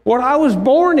exactly what I was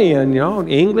born in,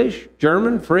 English,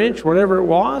 German, French, whatever it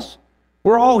was.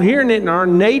 We're all hearing it in our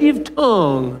native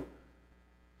tongue.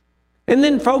 And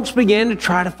then folks began to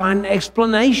try to find an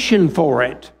explanation for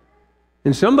it.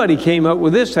 And somebody came up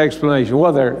with this explanation.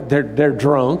 Well, they're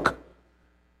drunk.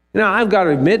 I've got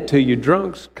to admit to you,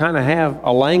 drunks kind of have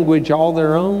a language all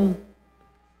their own.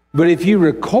 But if you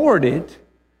record it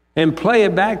and play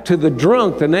it back to the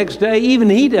drunk the next day, even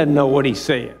he doesn't know what he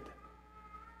said.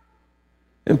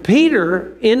 And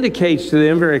Peter indicates to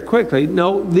them very quickly,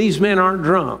 no, these men aren't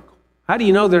drunk. How do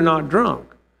you know they're not drunk?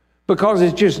 Because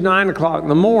it's just 9 o'clock in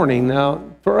the morning. Now,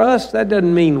 for us, that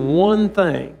doesn't mean one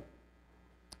thing.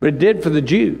 But it did for the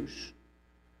Jews.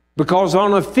 Because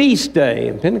on a feast day,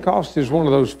 and Pentecost is one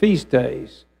of those feast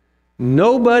days,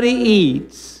 nobody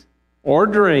eats or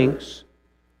drinks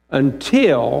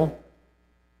until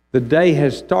the day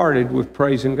has started with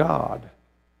praising God.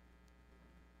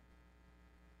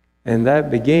 And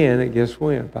that began, I guess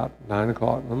when? About 9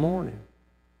 o'clock in the morning.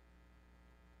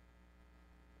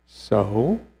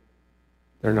 So,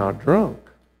 they're not drunk.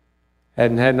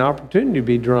 Hadn't had an opportunity to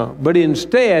be drunk. But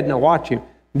instead, now watch him.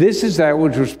 This is that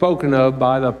which was spoken of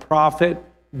by the prophet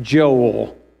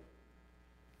Joel.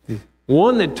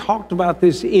 One that talked about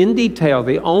this in detail.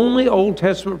 The only Old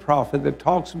Testament prophet that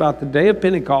talks about the day of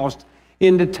Pentecost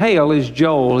in detail is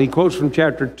Joel. He quotes from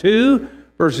chapter 2,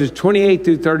 verses 28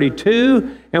 through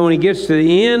 32. And when he gets to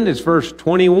the end, it's verse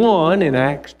 21 in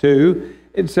Acts 2.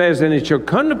 It says, and it shall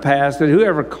come to pass that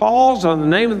whoever calls on the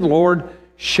name of the Lord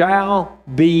shall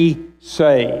be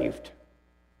saved.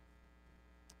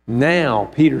 Now,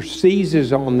 Peter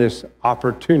seizes on this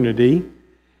opportunity,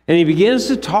 and he begins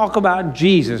to talk about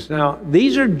Jesus. Now,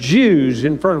 these are Jews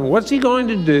in front of him. What's he going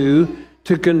to do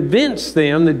to convince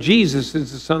them that Jesus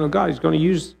is the Son of God? He's going to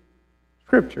use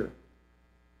Scripture.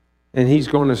 And he's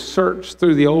going to search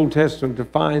through the Old Testament to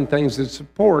find things that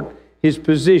support his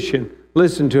position.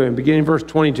 Listen to him, beginning verse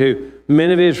 22.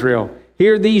 Men of Israel,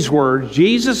 hear these words.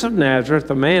 Jesus of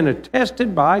Nazareth, a man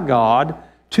attested by God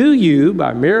to you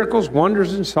by miracles,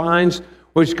 wonders, and signs,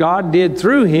 which God did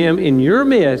through him in your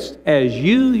midst, as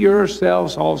you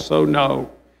yourselves also know.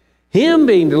 Him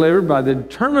being delivered by the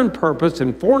determined purpose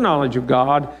and foreknowledge of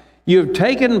God, you have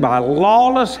taken by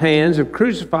lawless hands, have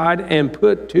crucified and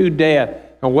put to death.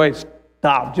 Now wait,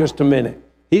 stop just a minute.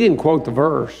 He didn't quote the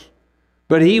verse,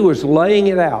 but he was laying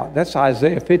it out. That's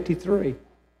Isaiah 53.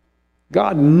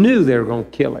 God knew they were going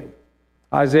to kill him.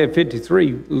 Isaiah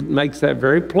 53 makes that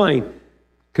very plain.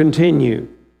 Continue.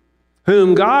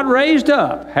 Whom God raised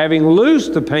up, having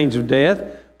loosed the pains of death,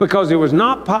 because it was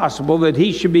not possible that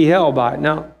he should be held by it.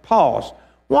 Now, pause.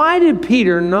 Why did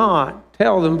Peter not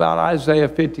tell them about Isaiah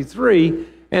 53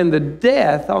 and the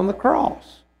death on the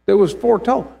cross that was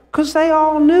foretold? Because they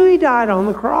all knew he died on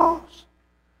the cross.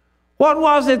 What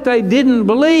was it they didn't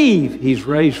believe? He's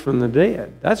raised from the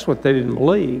dead. That's what they didn't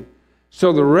believe.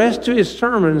 So the rest of his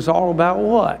sermon is all about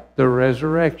what? The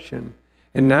resurrection.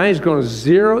 And now he's going to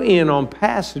zero in on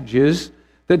passages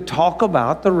that talk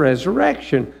about the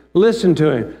resurrection. Listen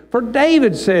to him. For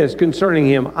David says concerning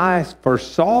him, I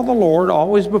foresaw the Lord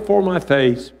always before my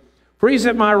face. For he's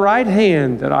at my right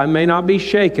hand, that I may not be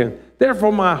shaken.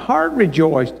 Therefore my heart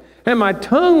rejoiced, and my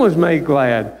tongue was made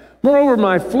glad. Moreover,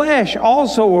 my flesh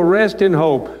also will rest in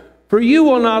hope. For you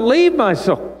will not leave my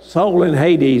soul in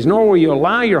Hades, nor will you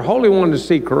allow your Holy One to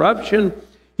see corruption.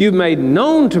 You've made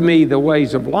known to me the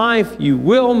ways of life. You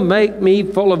will make me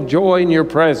full of joy in your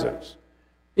presence.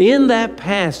 In that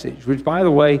passage, which, by the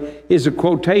way, is a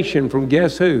quotation from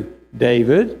guess who?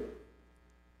 David.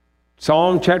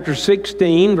 Psalm chapter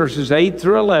 16, verses 8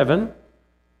 through 11.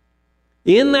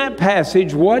 In that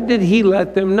passage, what did he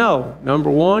let them know? Number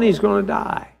one, he's going to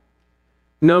die.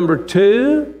 Number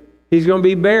two, he's going to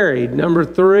be buried. Number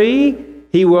three,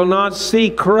 he will not see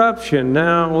corruption.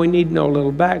 Now, we need to know a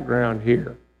little background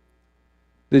here.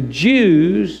 The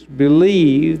Jews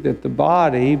believed that the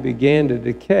body began to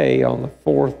decay on the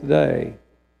fourth day.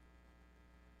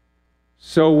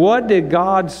 So what did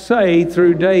God say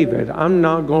through David? I'm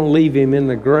not going to leave him in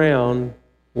the ground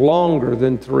longer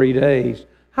than 3 days.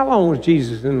 How long was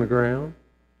Jesus in the ground?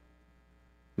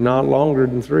 Not longer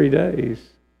than 3 days.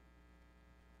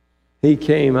 He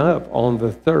came up on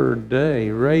the third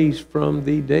day, raised from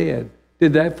the dead.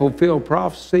 Did that fulfill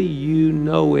prophecy? You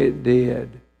know it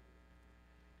did.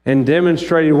 And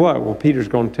demonstrated what? Well, Peter's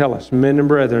going to tell us. Men and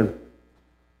brethren,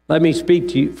 let me speak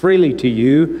to you, freely to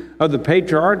you of the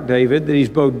patriarch David, that he's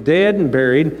both dead and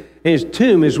buried, and his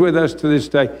tomb is with us to this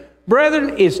day.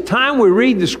 Brethren, it's time we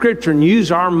read the Scripture and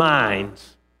use our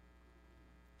minds.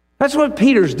 That's what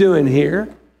Peter's doing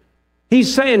here.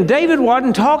 He's saying David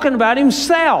wasn't talking about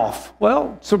himself.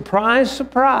 Well, surprise,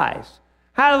 surprise.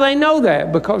 How do they know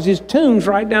that? Because his tomb's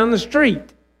right down the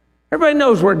street. Everybody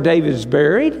knows where David's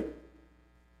buried.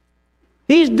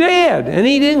 He's dead, and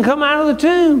he didn't come out of the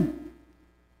tomb.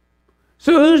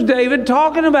 So who's David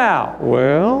talking about?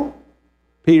 Well,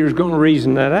 Peter's going to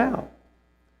reason that out.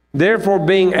 Therefore,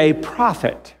 being a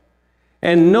prophet,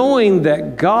 and knowing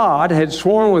that God had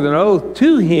sworn with an oath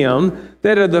to him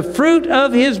that of the fruit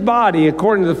of his body,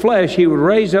 according to the flesh, he would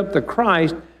raise up the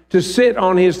Christ to sit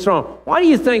on his throne. Why do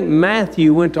you think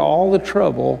Matthew went to all the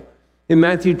trouble in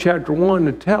Matthew chapter 1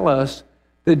 to tell us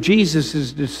that Jesus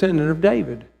is a descendant of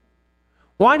David?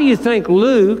 Why do you think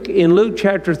Luke, in Luke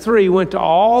chapter 3, went to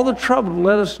all the trouble to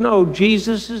let us know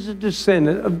Jesus is a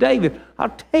descendant of David? I'll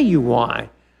tell you why.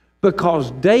 Because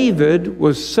David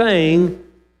was saying,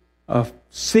 a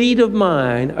seed of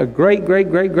mine, a great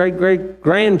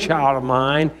grandchild of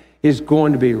mine, is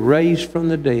going to be raised from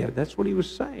the dead. That's what he was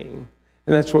saying.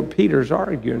 And that's what Peter's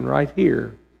arguing right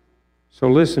here. So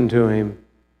listen to him.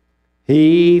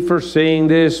 He, foreseeing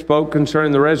this, spoke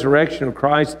concerning the resurrection of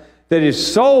Christ, that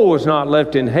his soul was not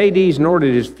left in Hades, nor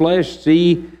did his flesh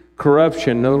see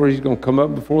corruption. In other words, he's going to come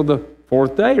up before the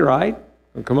fourth day, right?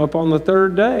 He'll come up on the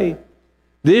third day.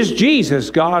 This Jesus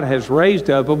God has raised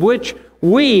up, of which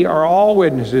we are all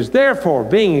witnesses. Therefore,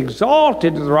 being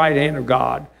exalted to the right hand of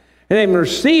God, and having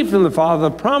received from the Father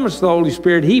the promise of the Holy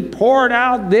Spirit, he poured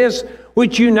out this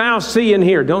which you now see and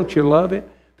hear. Don't you love it?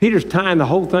 Peter's tying the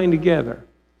whole thing together.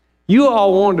 You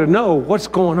all want to know what's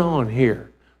going on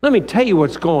here. Let me tell you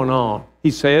what's going on. He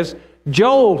says,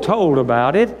 Joel told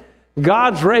about it.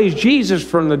 God's raised Jesus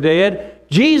from the dead.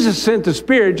 Jesus sent the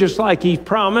Spirit just like he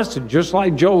promised, and just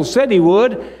like Joel said he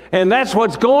would. And that's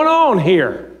what's going on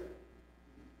here.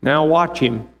 Now watch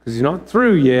him, because he's not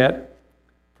through yet.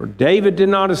 For David did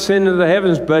not ascend into the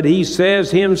heavens, but he says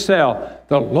himself,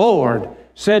 the Lord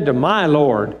said to my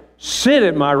Lord, sit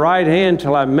at my right hand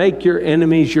till I make your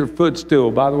enemies your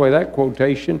footstool. By the way, that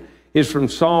quotation is from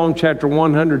Psalm chapter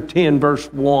 110,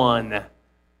 verse 1.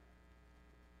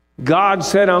 God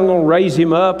said, I'm going to raise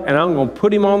him up and I'm going to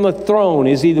put him on the throne.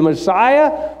 Is he the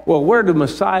Messiah? Well, where do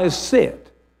Messiahs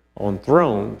sit? On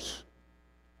thrones.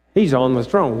 He's on the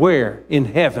throne. Where? In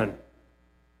heaven.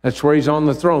 That's where he's on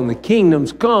the throne. The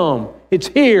kingdom's come. It's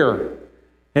here.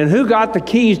 And who got the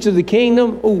keys to the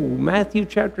kingdom? Oh, Matthew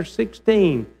chapter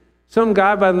 16. Some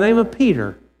guy by the name of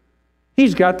Peter.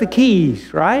 He's got the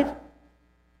keys, right?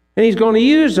 And he's going to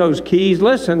use those keys.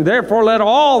 Listen, therefore let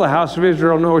all the house of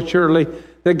Israel know surely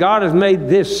that God has made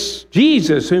this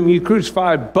Jesus, whom you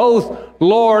crucified, both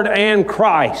Lord and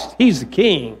Christ. He's the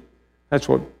king. That's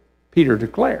what Peter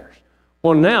declares.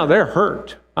 Well, now they're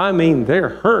hurt. I mean, they're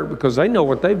hurt because they know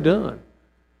what they've done.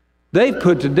 They've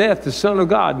put to death the Son of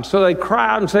God. And so they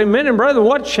cry out and say, men and brethren,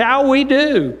 what shall we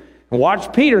do? And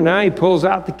watch Peter now. He pulls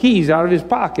out the keys out of his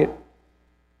pocket.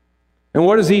 And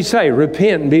what does he say?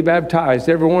 Repent and be baptized,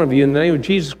 every one of you, in the name of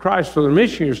Jesus Christ for the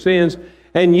remission of your sins,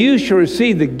 and you shall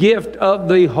receive the gift of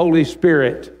the Holy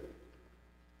Spirit.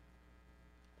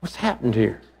 What's happened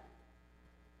here?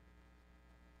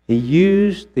 He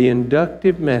used the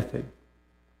inductive method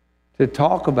to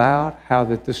talk about how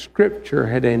that the Scripture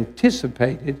had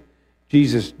anticipated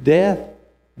Jesus' death,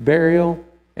 burial,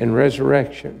 and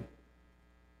resurrection.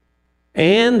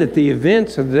 And that the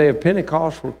events of the day of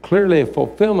Pentecost were clearly a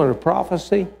fulfillment of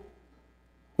prophecy,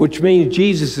 which means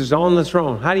Jesus is on the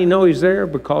throne. How do you know he's there?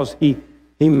 Because he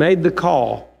made the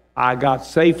call. I got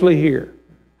safely here.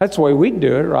 That's the way we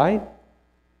do it, right?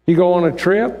 You go on a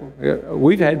trip.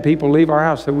 We've had people leave our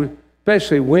house,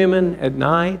 especially women at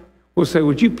night. We'll say,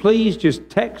 would you please just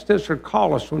text us or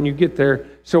call us when you get there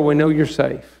so we know you're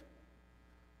safe?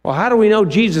 Well, how do we know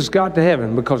Jesus got to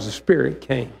heaven? Because the Spirit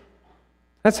came.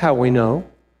 That's how we know.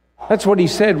 That's what he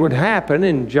said would happen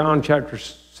in John chapter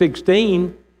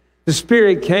 16. The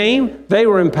Spirit came, they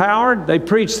were empowered, they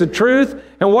preached the truth,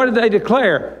 and what did they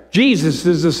declare? Jesus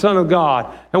is the Son of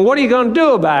God. And what are you going to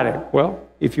do about it? Well,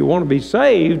 if you want to be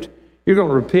saved, you're going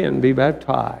to repent and be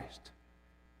baptized.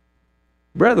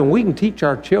 Brethren, we can teach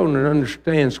our children to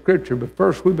understand Scripture, but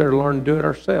first we better learn to do it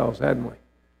ourselves, hadn't we?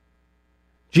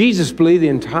 Jesus believed the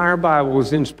entire Bible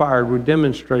was inspired. We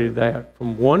demonstrated that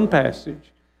from one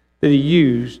passage that he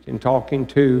used in talking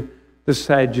to the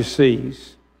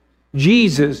Sadducees.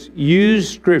 Jesus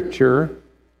used Scripture,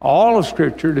 all of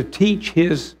Scripture, to teach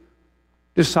his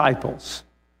disciples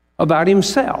about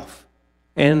himself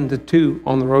and the two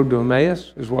on the road to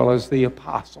Emmaus, as well as the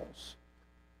apostles.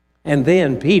 And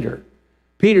then Peter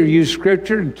used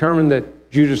Scripture to determine that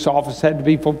Judas' office had to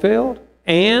be fulfilled,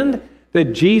 and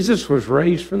that Jesus was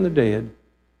raised from the dead.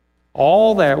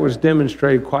 All that was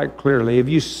demonstrated quite clearly. Have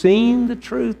you seen the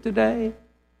truth today?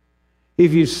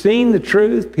 If you've seen the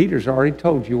truth, Peter's already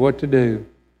told you what to do.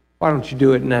 Why don't you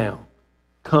do it now?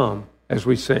 Come as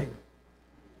we sing.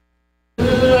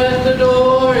 At the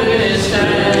door is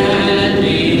standing,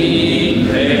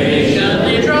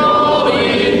 patiently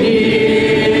drawing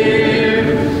near.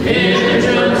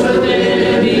 Entrance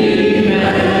within demanding,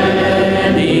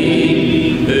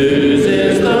 whose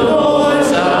is the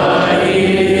voice I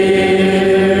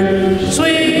hear?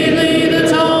 Sweetly the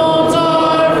tones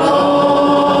are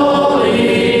falling,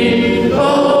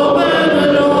 open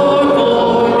the door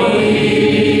for me.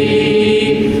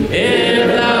 If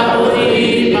thou wilt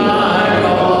heed my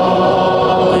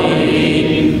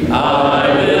calling,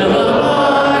 I will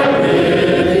abide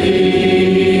with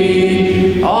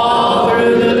thee. All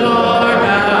through the dark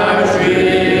hours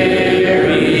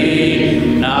dreary,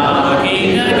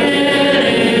 knocking again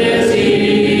is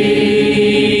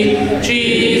he.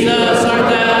 Jesus, art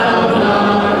thou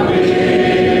not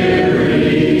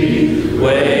weary,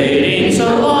 waiting so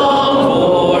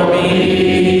long for me?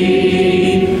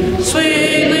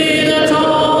 Sweetly the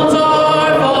tones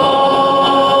are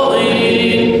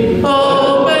falling,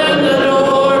 open the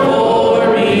door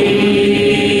for me.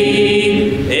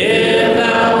 If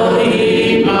thou wilt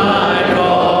heed my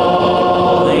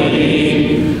calling,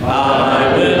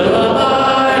 I will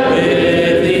abide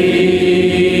with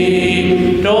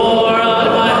thee. Door of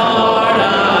my heart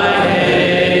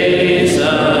I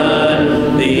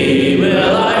hasten, thee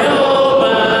will I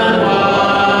open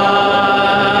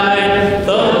wide.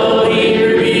 Though he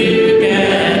rebuke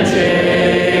and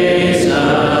chasten,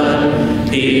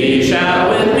 he shall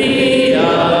with me abide.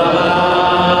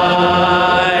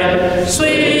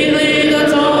 Sweetly the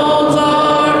tones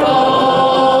are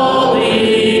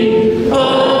falling,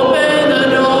 open the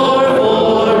door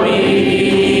for me.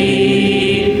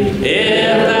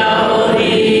 If thou wilt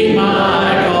heed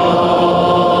my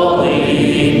calling,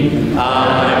 I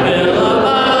will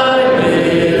abide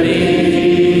with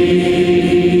thee.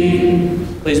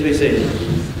 Please be seated.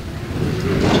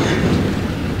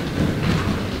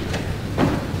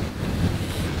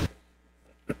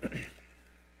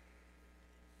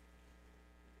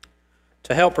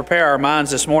 To help prepare our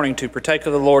minds this morning to partake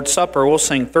of the Lord's Supper, we'll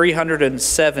sing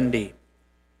 370.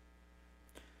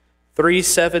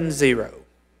 370.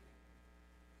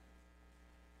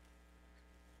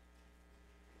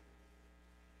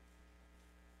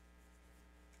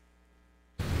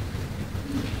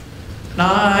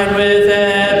 Night with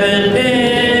ebb and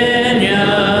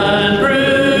pinion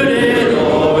brooded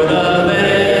o'er the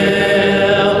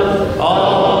vale.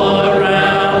 All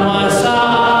around was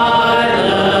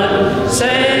silent,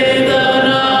 save the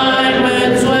night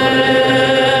winds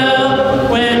wail.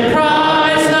 When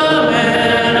Christ, the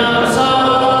man of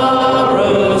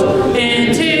sorrows,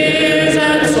 in tears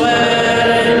and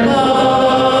sweat and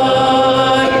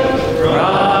blood,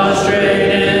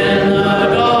 prostrate in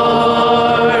the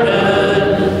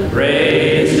garden,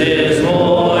 raised his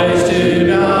voice to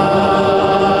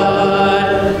God,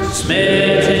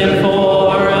 smitten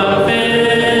for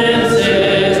offenses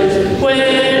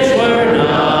which were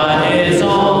not his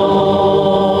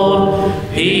own.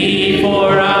 He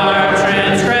for our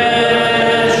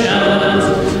transgressions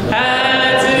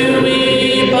had to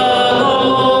weep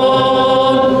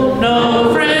alone.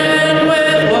 No friend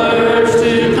with words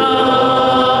to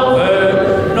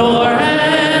comfort, nor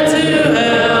hand to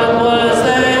help was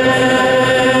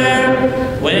there.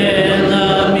 When the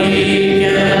meek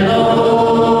and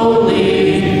lowly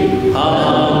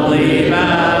humbly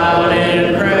bowed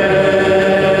in prayer,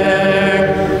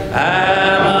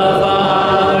 Abba,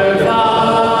 Father,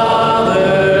 Father,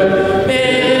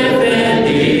 if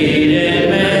indeed it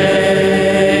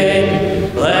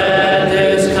may, let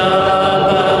this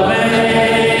cup of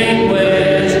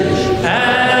anguish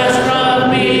pass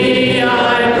from me, I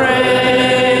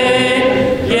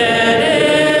pray. Yet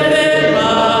if it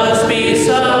must be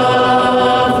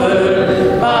suffered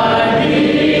by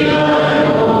me, thy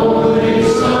only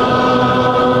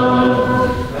Son,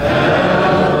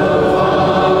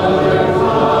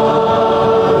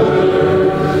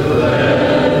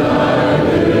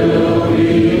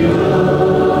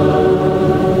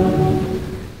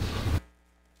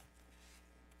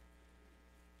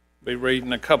 Be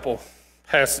reading a couple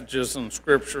passages in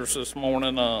scriptures this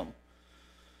morning.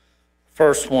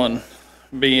 First one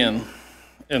being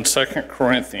in 2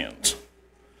 Corinthians.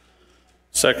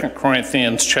 2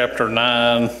 Corinthians chapter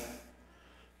 9,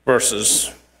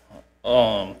 verses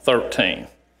 13.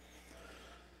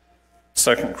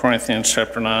 2 Corinthians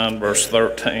chapter 9, verse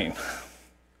 13.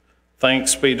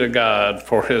 Thanks be to God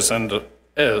for his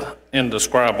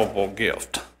indescribable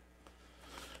gift.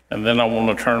 And then I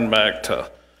want to turn back to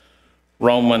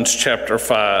Romans chapter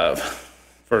 5,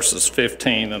 verses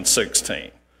 15 and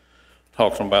 16,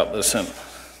 talking about this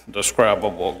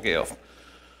indescribable gift.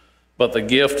 But the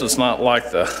gift is not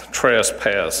like the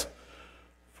trespass,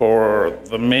 for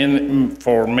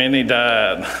many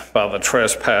died by the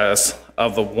trespass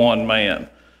of the one man.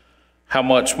 How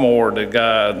much more did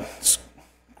God's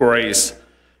grace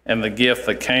and the gift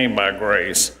that came by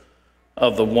grace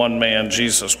of the one man,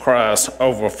 Jesus Christ,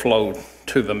 overflowed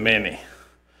to the many?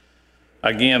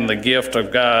 Again, the gift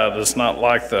of God is not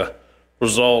like the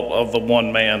result of the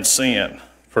one man's sin,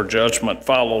 for judgment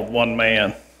followed one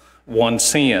man, one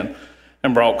sin,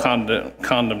 and brought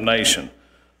condemnation.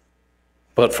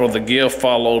 But for the gift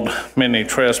followed many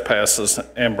trespasses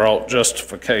and brought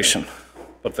justification.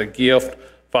 But the gift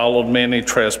followed many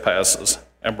trespasses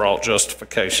and brought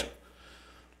justification.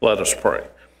 Let us pray.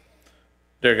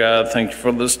 Dear God, thank you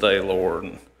for this day, Lord.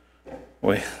 And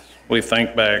we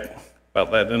think back about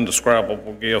that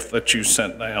indescribable gift that you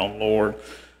sent down, Lord,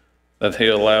 that he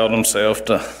allowed himself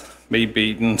to be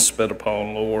beaten, spit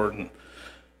upon, Lord, and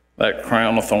that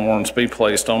crown of thorns be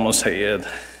placed on his head.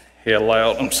 He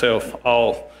allowed himself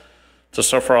all to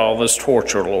suffer all this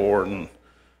torture, Lord. And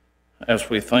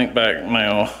as we think back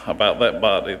now about that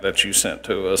body that you sent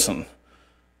to us, and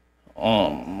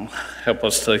help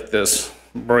us take this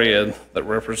bread that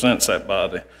represents that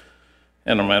body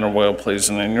in a manner well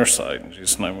pleasing in your sight. In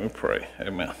Jesus' name we pray.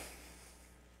 Amen.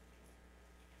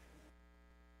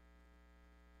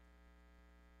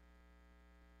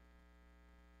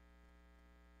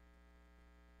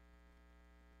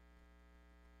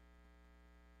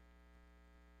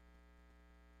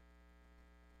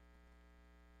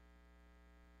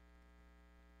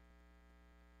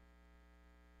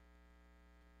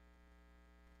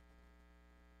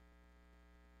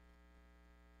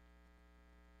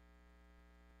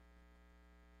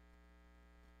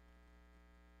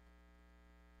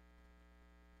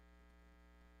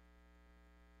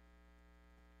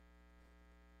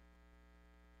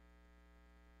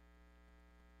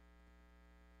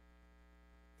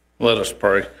 Let us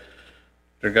pray.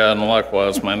 Dear God, in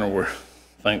likewise manner, we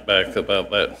think back about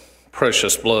that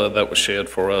precious blood that was shed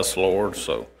for us, Lord.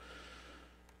 So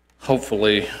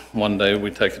hopefully one day we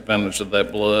take advantage of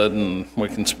that blood and we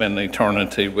can spend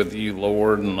eternity with you,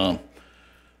 Lord. And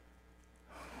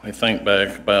we think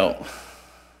back about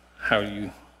how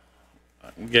you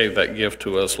gave that gift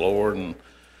to us, Lord, and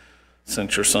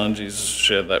sent your Son, Jesus,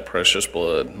 shed that precious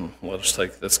blood. And let us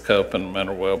take this cup in a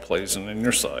manner well pleasing in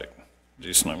your sight. In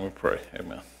Jesus' name we pray.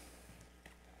 Amen.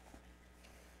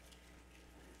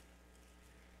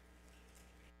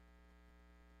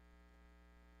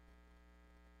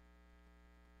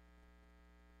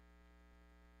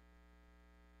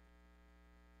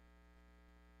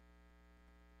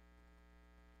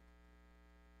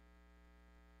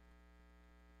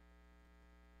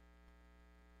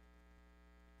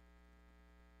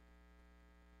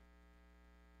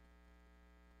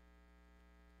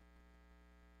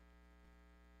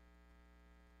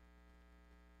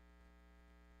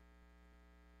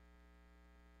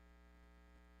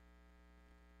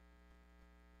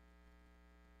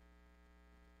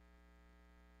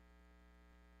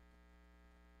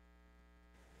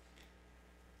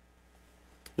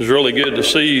 It's really good to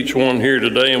see each one here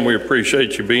today, and we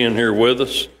appreciate you being here with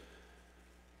us.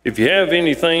 If you have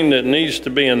anything that needs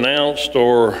to be announced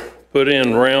or put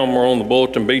in realm or on the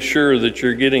bulletin, be sure that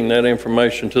you're getting that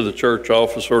information to the church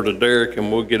office or to Derek,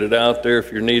 and we'll get it out there.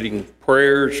 If you're needing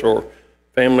prayers or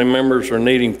family members are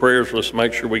needing prayers, let's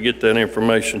make sure we get that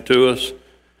information to us.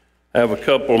 I have a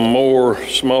couple more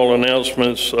small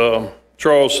announcements.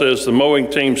 Charles says the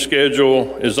mowing team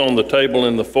schedule is on the table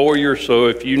in the foyer, so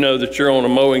if you know that you're on a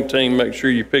mowing team, make sure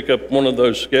you pick up one of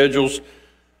those schedules.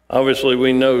 Obviously,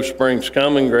 we know spring's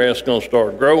coming, grass is going to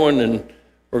start growing, and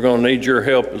we're going to need your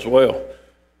help as well.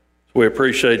 So we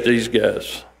appreciate these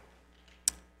guys.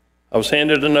 I was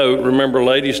handed a note. Remember,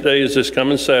 Ladies' Day is this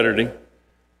coming Saturday,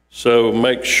 so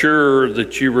make sure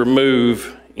that you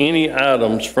remove any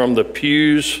items from the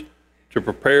pews to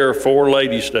prepare for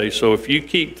Ladies' Day. So if you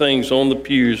keep things on the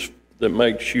pews that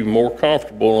makes you more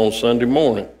comfortable on Sunday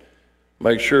morning,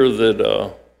 make sure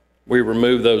that we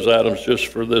remove those items just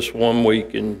for this 1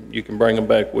 week, and you can bring them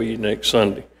back with you next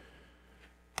Sunday.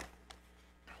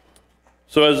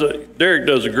 So Derek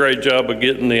does a great job of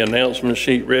getting the announcement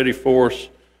sheet ready for us.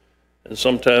 And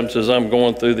sometimes as I'm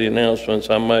going through the announcements,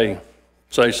 I may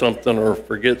say something or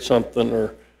forget something,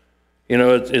 or you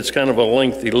know, it's kind of a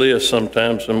lengthy list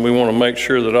sometimes, and we want to make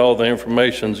sure that all the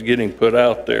information is getting put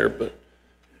out there. But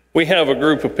we have a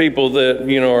group of people that,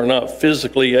 are not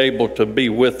physically able to be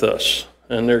with us,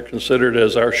 and they're considered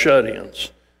as our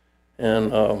shut-ins.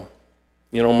 And,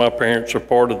 my parents are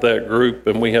part of that group,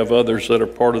 and we have others that are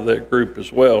part of that group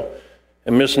as well.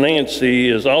 And Miss Nancy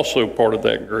is also part of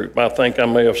that group. I think I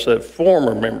may have said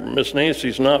former member. Miss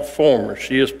Nancy's not former.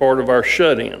 She is part of our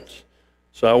shut-ins.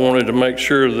 So I wanted to make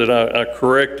sure that I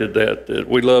corrected that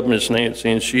we love Miss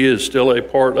Nancy, and she is still a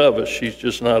part of us. She's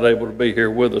just not able to be here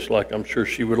with us like I'm sure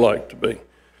she would like to be.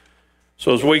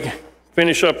 So as we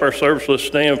finish up our service, let's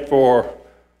stand for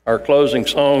our closing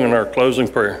song and our closing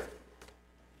prayer.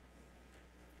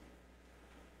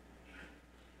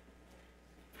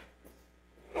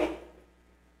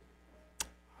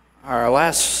 Our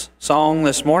last song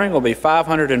this morning will be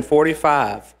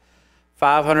 545.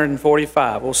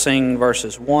 545. We'll sing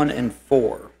verses 1 and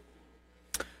 4.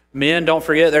 Men, don't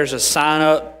forget there's a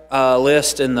sign-up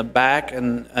list in the back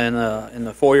and in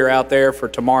the foyer out there for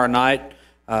tomorrow night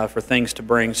for things to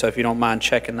bring. So if you don't mind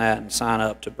checking that and sign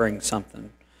up to bring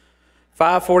something.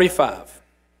 545.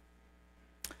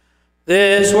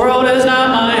 This world is not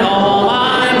my home.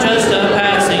 I'm just a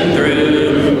passing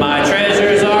through. My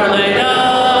treasures are laid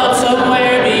up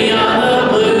somewhere beyond the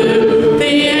blue. The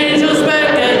angels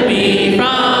beckon me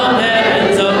from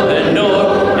heaven's open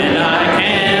door, and I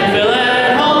can't feel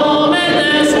at home in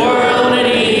this world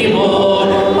anymore.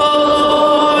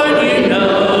 Oh Lord, you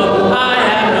know I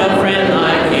have no friend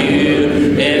like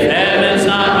you. If heaven's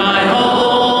not my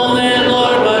home, then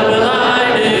Lord, what will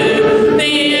I do?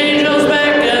 The angels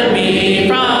beckon me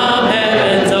from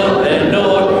heaven's open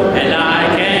door, and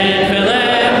I can't feel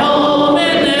at home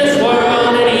in this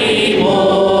world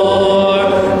anymore.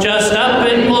 Just up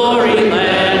in glory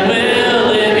land we'll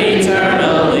live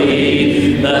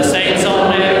eternally. The saints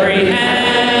on every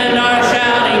hand are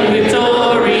shouting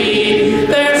victory.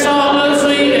 Their song of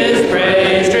sweetest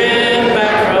praise drift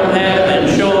back from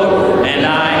heaven's shore, and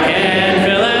I can't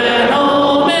feel at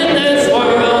home in this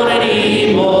world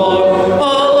anymore.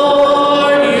 Oh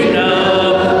Lord, you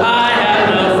know I have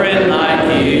no friend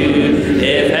like you.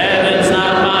 If heaven's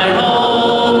not my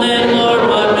home, then Lord,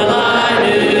 what will I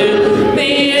do? The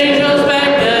angels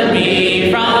beckon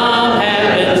me from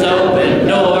heaven's open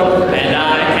door, and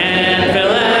I can't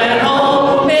feel at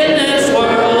home in this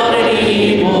world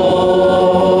anymore.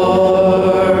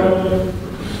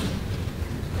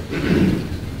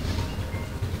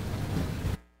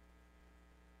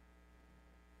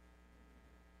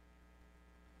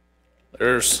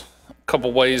 There's a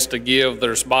couple ways to give.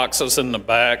 There's boxes in the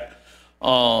back.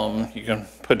 You can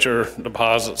put your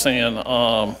deposits in,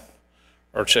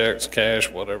 or checks, cash,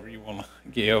 whatever you want to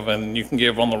give, and you can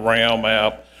give on the RAM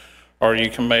app, or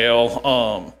you can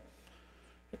mail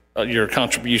your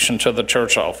contribution to the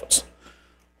church office.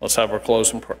 Let's have our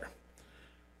closing prayer.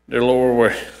 Dear Lord,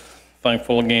 we're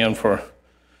thankful again for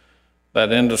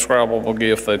that indescribable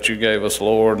gift that you gave us,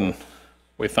 Lord, and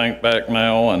we think back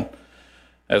now, and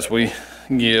as we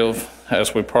give,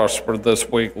 as we prosper this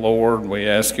week, Lord, we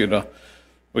ask you to,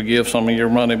 we give some of your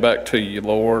money back to you,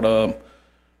 Lord.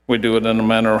 We do it in a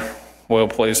manner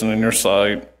well-pleasing in your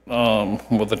sight,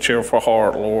 with a cheerful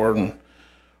heart, Lord, and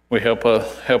we help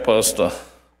us to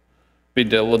be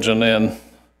diligent in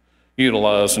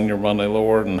utilizing your money,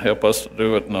 Lord, and help us to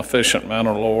do it in an efficient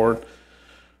manner, Lord.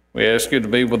 We ask you to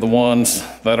be with the ones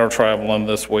that are traveling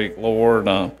this week,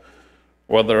 Lord,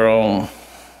 whether on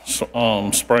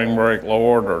spring break,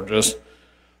 Lord, or just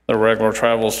the regular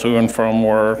travels to and from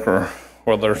work, or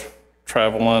whether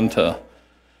traveling to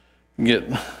get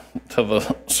to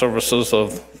the services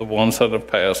of the ones that have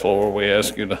passed, Lord. We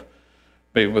ask you to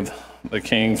be with the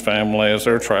King's family as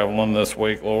they're traveling this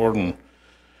week, Lord, and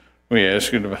we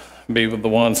ask you to be with the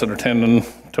ones that are tending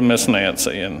to Miss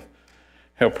Nancy and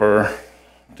help her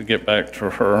to get back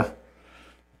to her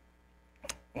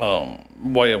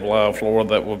way of life, Lord,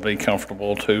 that would be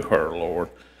comfortable to her, Lord.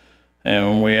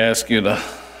 And we ask you to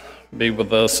be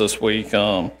with us this week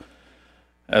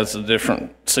as the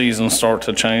different seasons start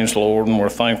to change, Lord, and we're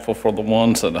thankful for the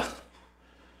ones that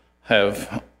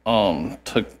have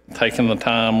taken the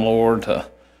time, Lord, to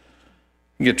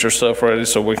get your stuff ready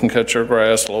so we can cut your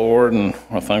grass, Lord, and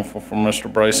we're thankful for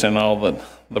Mr. Bracey and all that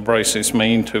the Braceys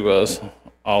mean to us,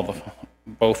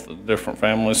 both the different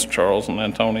families, Charles and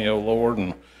Antonio, Lord,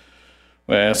 and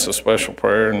we ask a special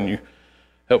prayer, and you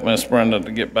help Miss Brenda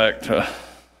to get back to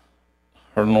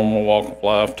her normal walk of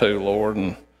life too, Lord,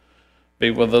 and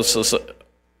be with us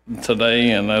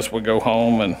today and as we go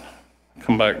home and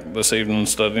come back this evening and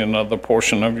study another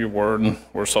portion of your word. And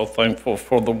we're so thankful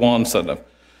for the ones that have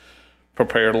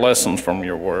prepared lessons from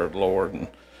your word, Lord, and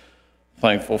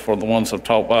Thankful for the ones that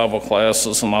taught Bible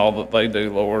classes and all that they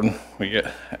do, Lord. We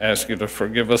ask you to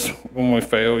forgive us when we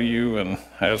fail you and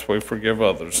as we forgive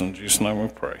others. In Jesus' name we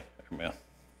pray.